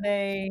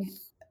when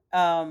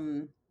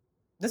um,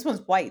 this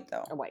one's white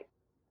though, a white?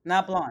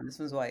 not blonde. This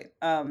one's white.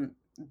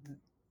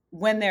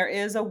 When there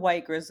is a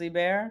white grizzly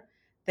bear,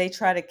 they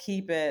try to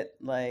keep it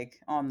like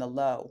on the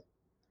low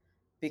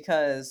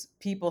because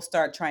people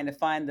start trying to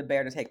find the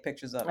bear to take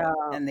pictures of it,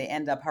 Oh, and they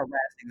end up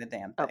harassing the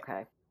damn thing.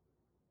 okay.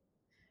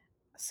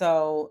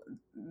 So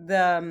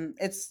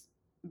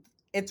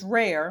it's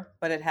rare,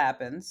 but it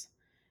happens.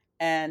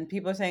 And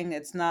people are saying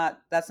that's not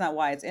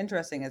why it's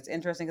interesting. It's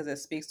interesting because it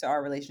speaks to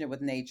our relationship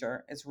with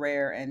nature. It's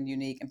rare and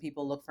unique, and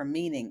people look for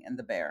meaning in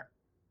the bear,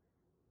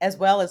 as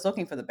well as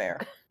looking for the bear.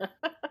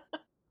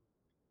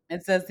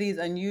 It says these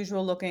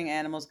unusual looking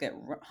animals get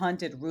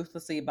hunted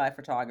ruthlessly by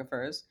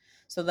photographers.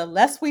 So the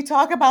less we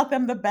talk about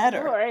them, the All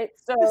better. right.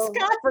 This So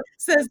guy for,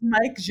 says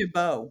Mike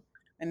Gibeau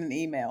in an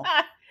email.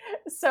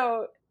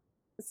 so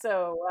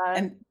so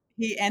And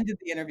he ended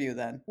the interview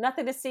then.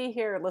 nothing to see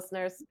here,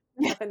 listeners.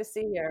 Nothing to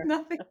see here.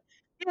 Nothing.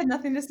 Yeah,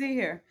 nothing to see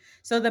here.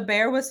 So the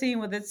bear was seen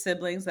with its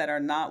siblings that are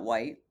not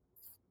white.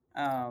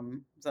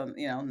 So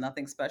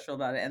nothing special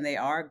about it. And they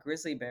are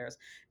grizzly bears.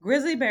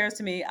 Grizzly bears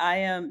to me,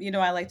 I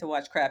like to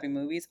watch crappy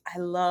movies. I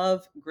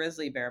love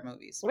grizzly bear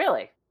movies.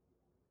 Really?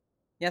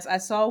 Yes, I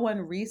saw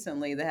one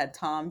recently that had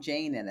Tom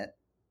Jane in it.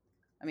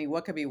 I mean,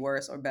 what could be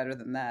worse or better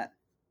than that?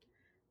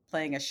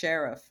 Playing a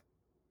sheriff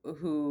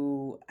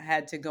who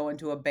had to go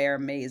into a bear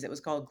maze. It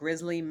was called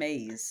Grizzly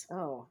Maze.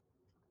 Oh.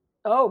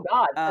 Oh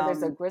God. So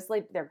there's a Um,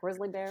 grizzly. They're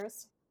grizzly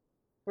bears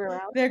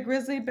around. they're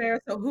grizzly bears.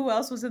 So who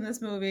else was in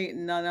this movie?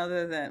 None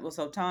other than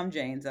so Tom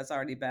Janes. That's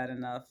already bad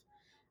enough.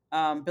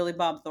 Billy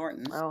Bob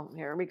Thornton, Oh,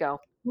 here we go.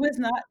 who has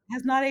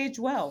not aged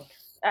well.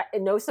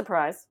 No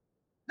surprise.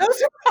 No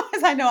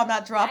surprise. I know I'm not I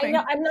know. dropping.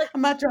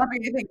 I'm not dropping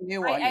anything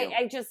new on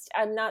you.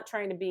 I'm not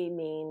trying to be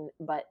mean,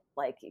 but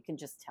like you can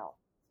just tell.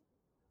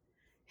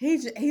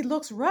 He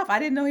looks rough. I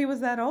didn't know he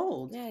was that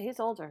old. Yeah, he's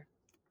older.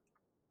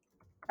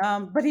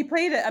 But he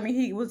played it. I mean,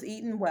 he was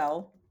eaten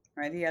well,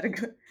 right? He had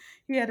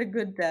a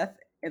good death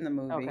in the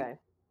movie. Okay.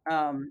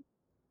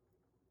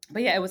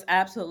 But yeah, it was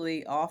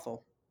absolutely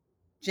awful.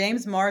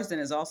 James Marsden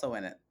is also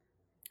in it.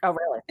 Oh,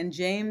 really? And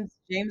James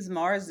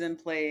Marsden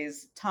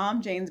plays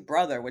Tom Jane's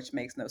brother, which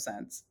makes no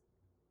sense.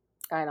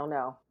 I don't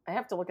know. I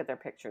have to look at their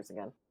pictures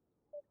again.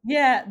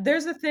 Yeah,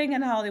 there's a thing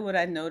in Hollywood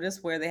I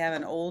noticed where they have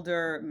an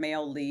older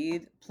male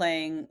lead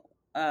playing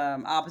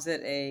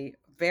opposite a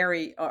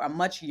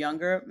much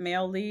younger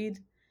male lead,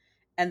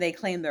 and they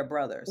claim they're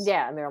brothers.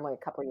 Yeah, and they're only a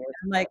couple of years.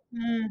 I'm like,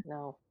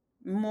 No.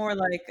 more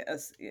like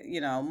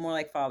more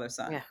like father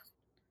son. Yeah.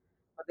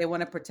 But they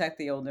want to protect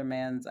the older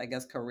man's, I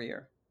guess,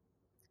 career.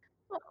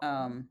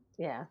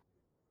 Yeah.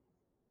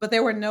 But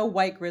there were no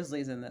white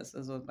grizzlies in this.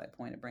 This was my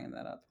point of bringing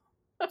that up.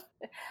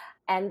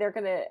 And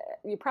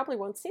you probably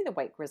won't see the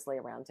white grizzly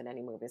around in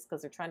any movies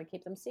because they're trying to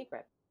keep them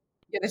secret.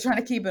 Yeah, they're trying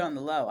to keep it on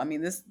the low. I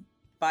mean, this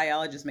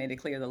biologist made it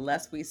clear the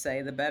less we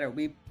say, the better.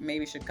 We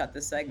maybe should cut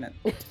this segment.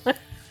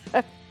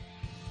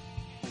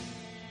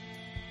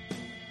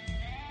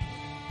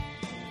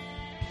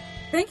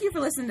 Thank you for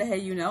listening to Hey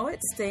You Know It.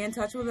 Stay in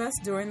touch with us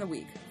during the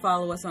week.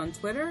 Follow us on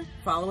Twitter.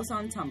 Follow us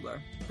on Tumblr.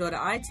 Go to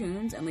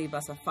iTunes and leave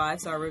us a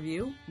 5-star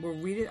review. We'll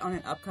read it on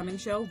an upcoming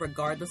show,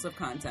 regardless of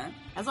content.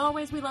 As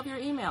always, we love your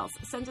emails.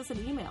 Send us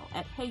an email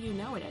at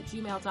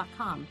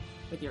heyyouknowit@gmail.com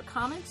with your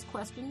comments,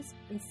 questions,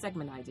 and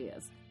segment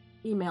ideas.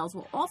 Emails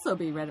will also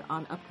be read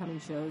on upcoming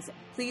shows.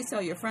 Please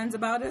tell your friends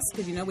about us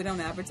because we don't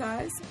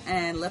advertise.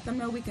 And let them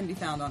know we can be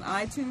found on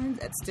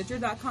iTunes, at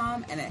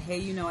Stitcher.com, and at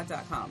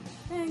heyyouknowit.com.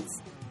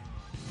 Thanks.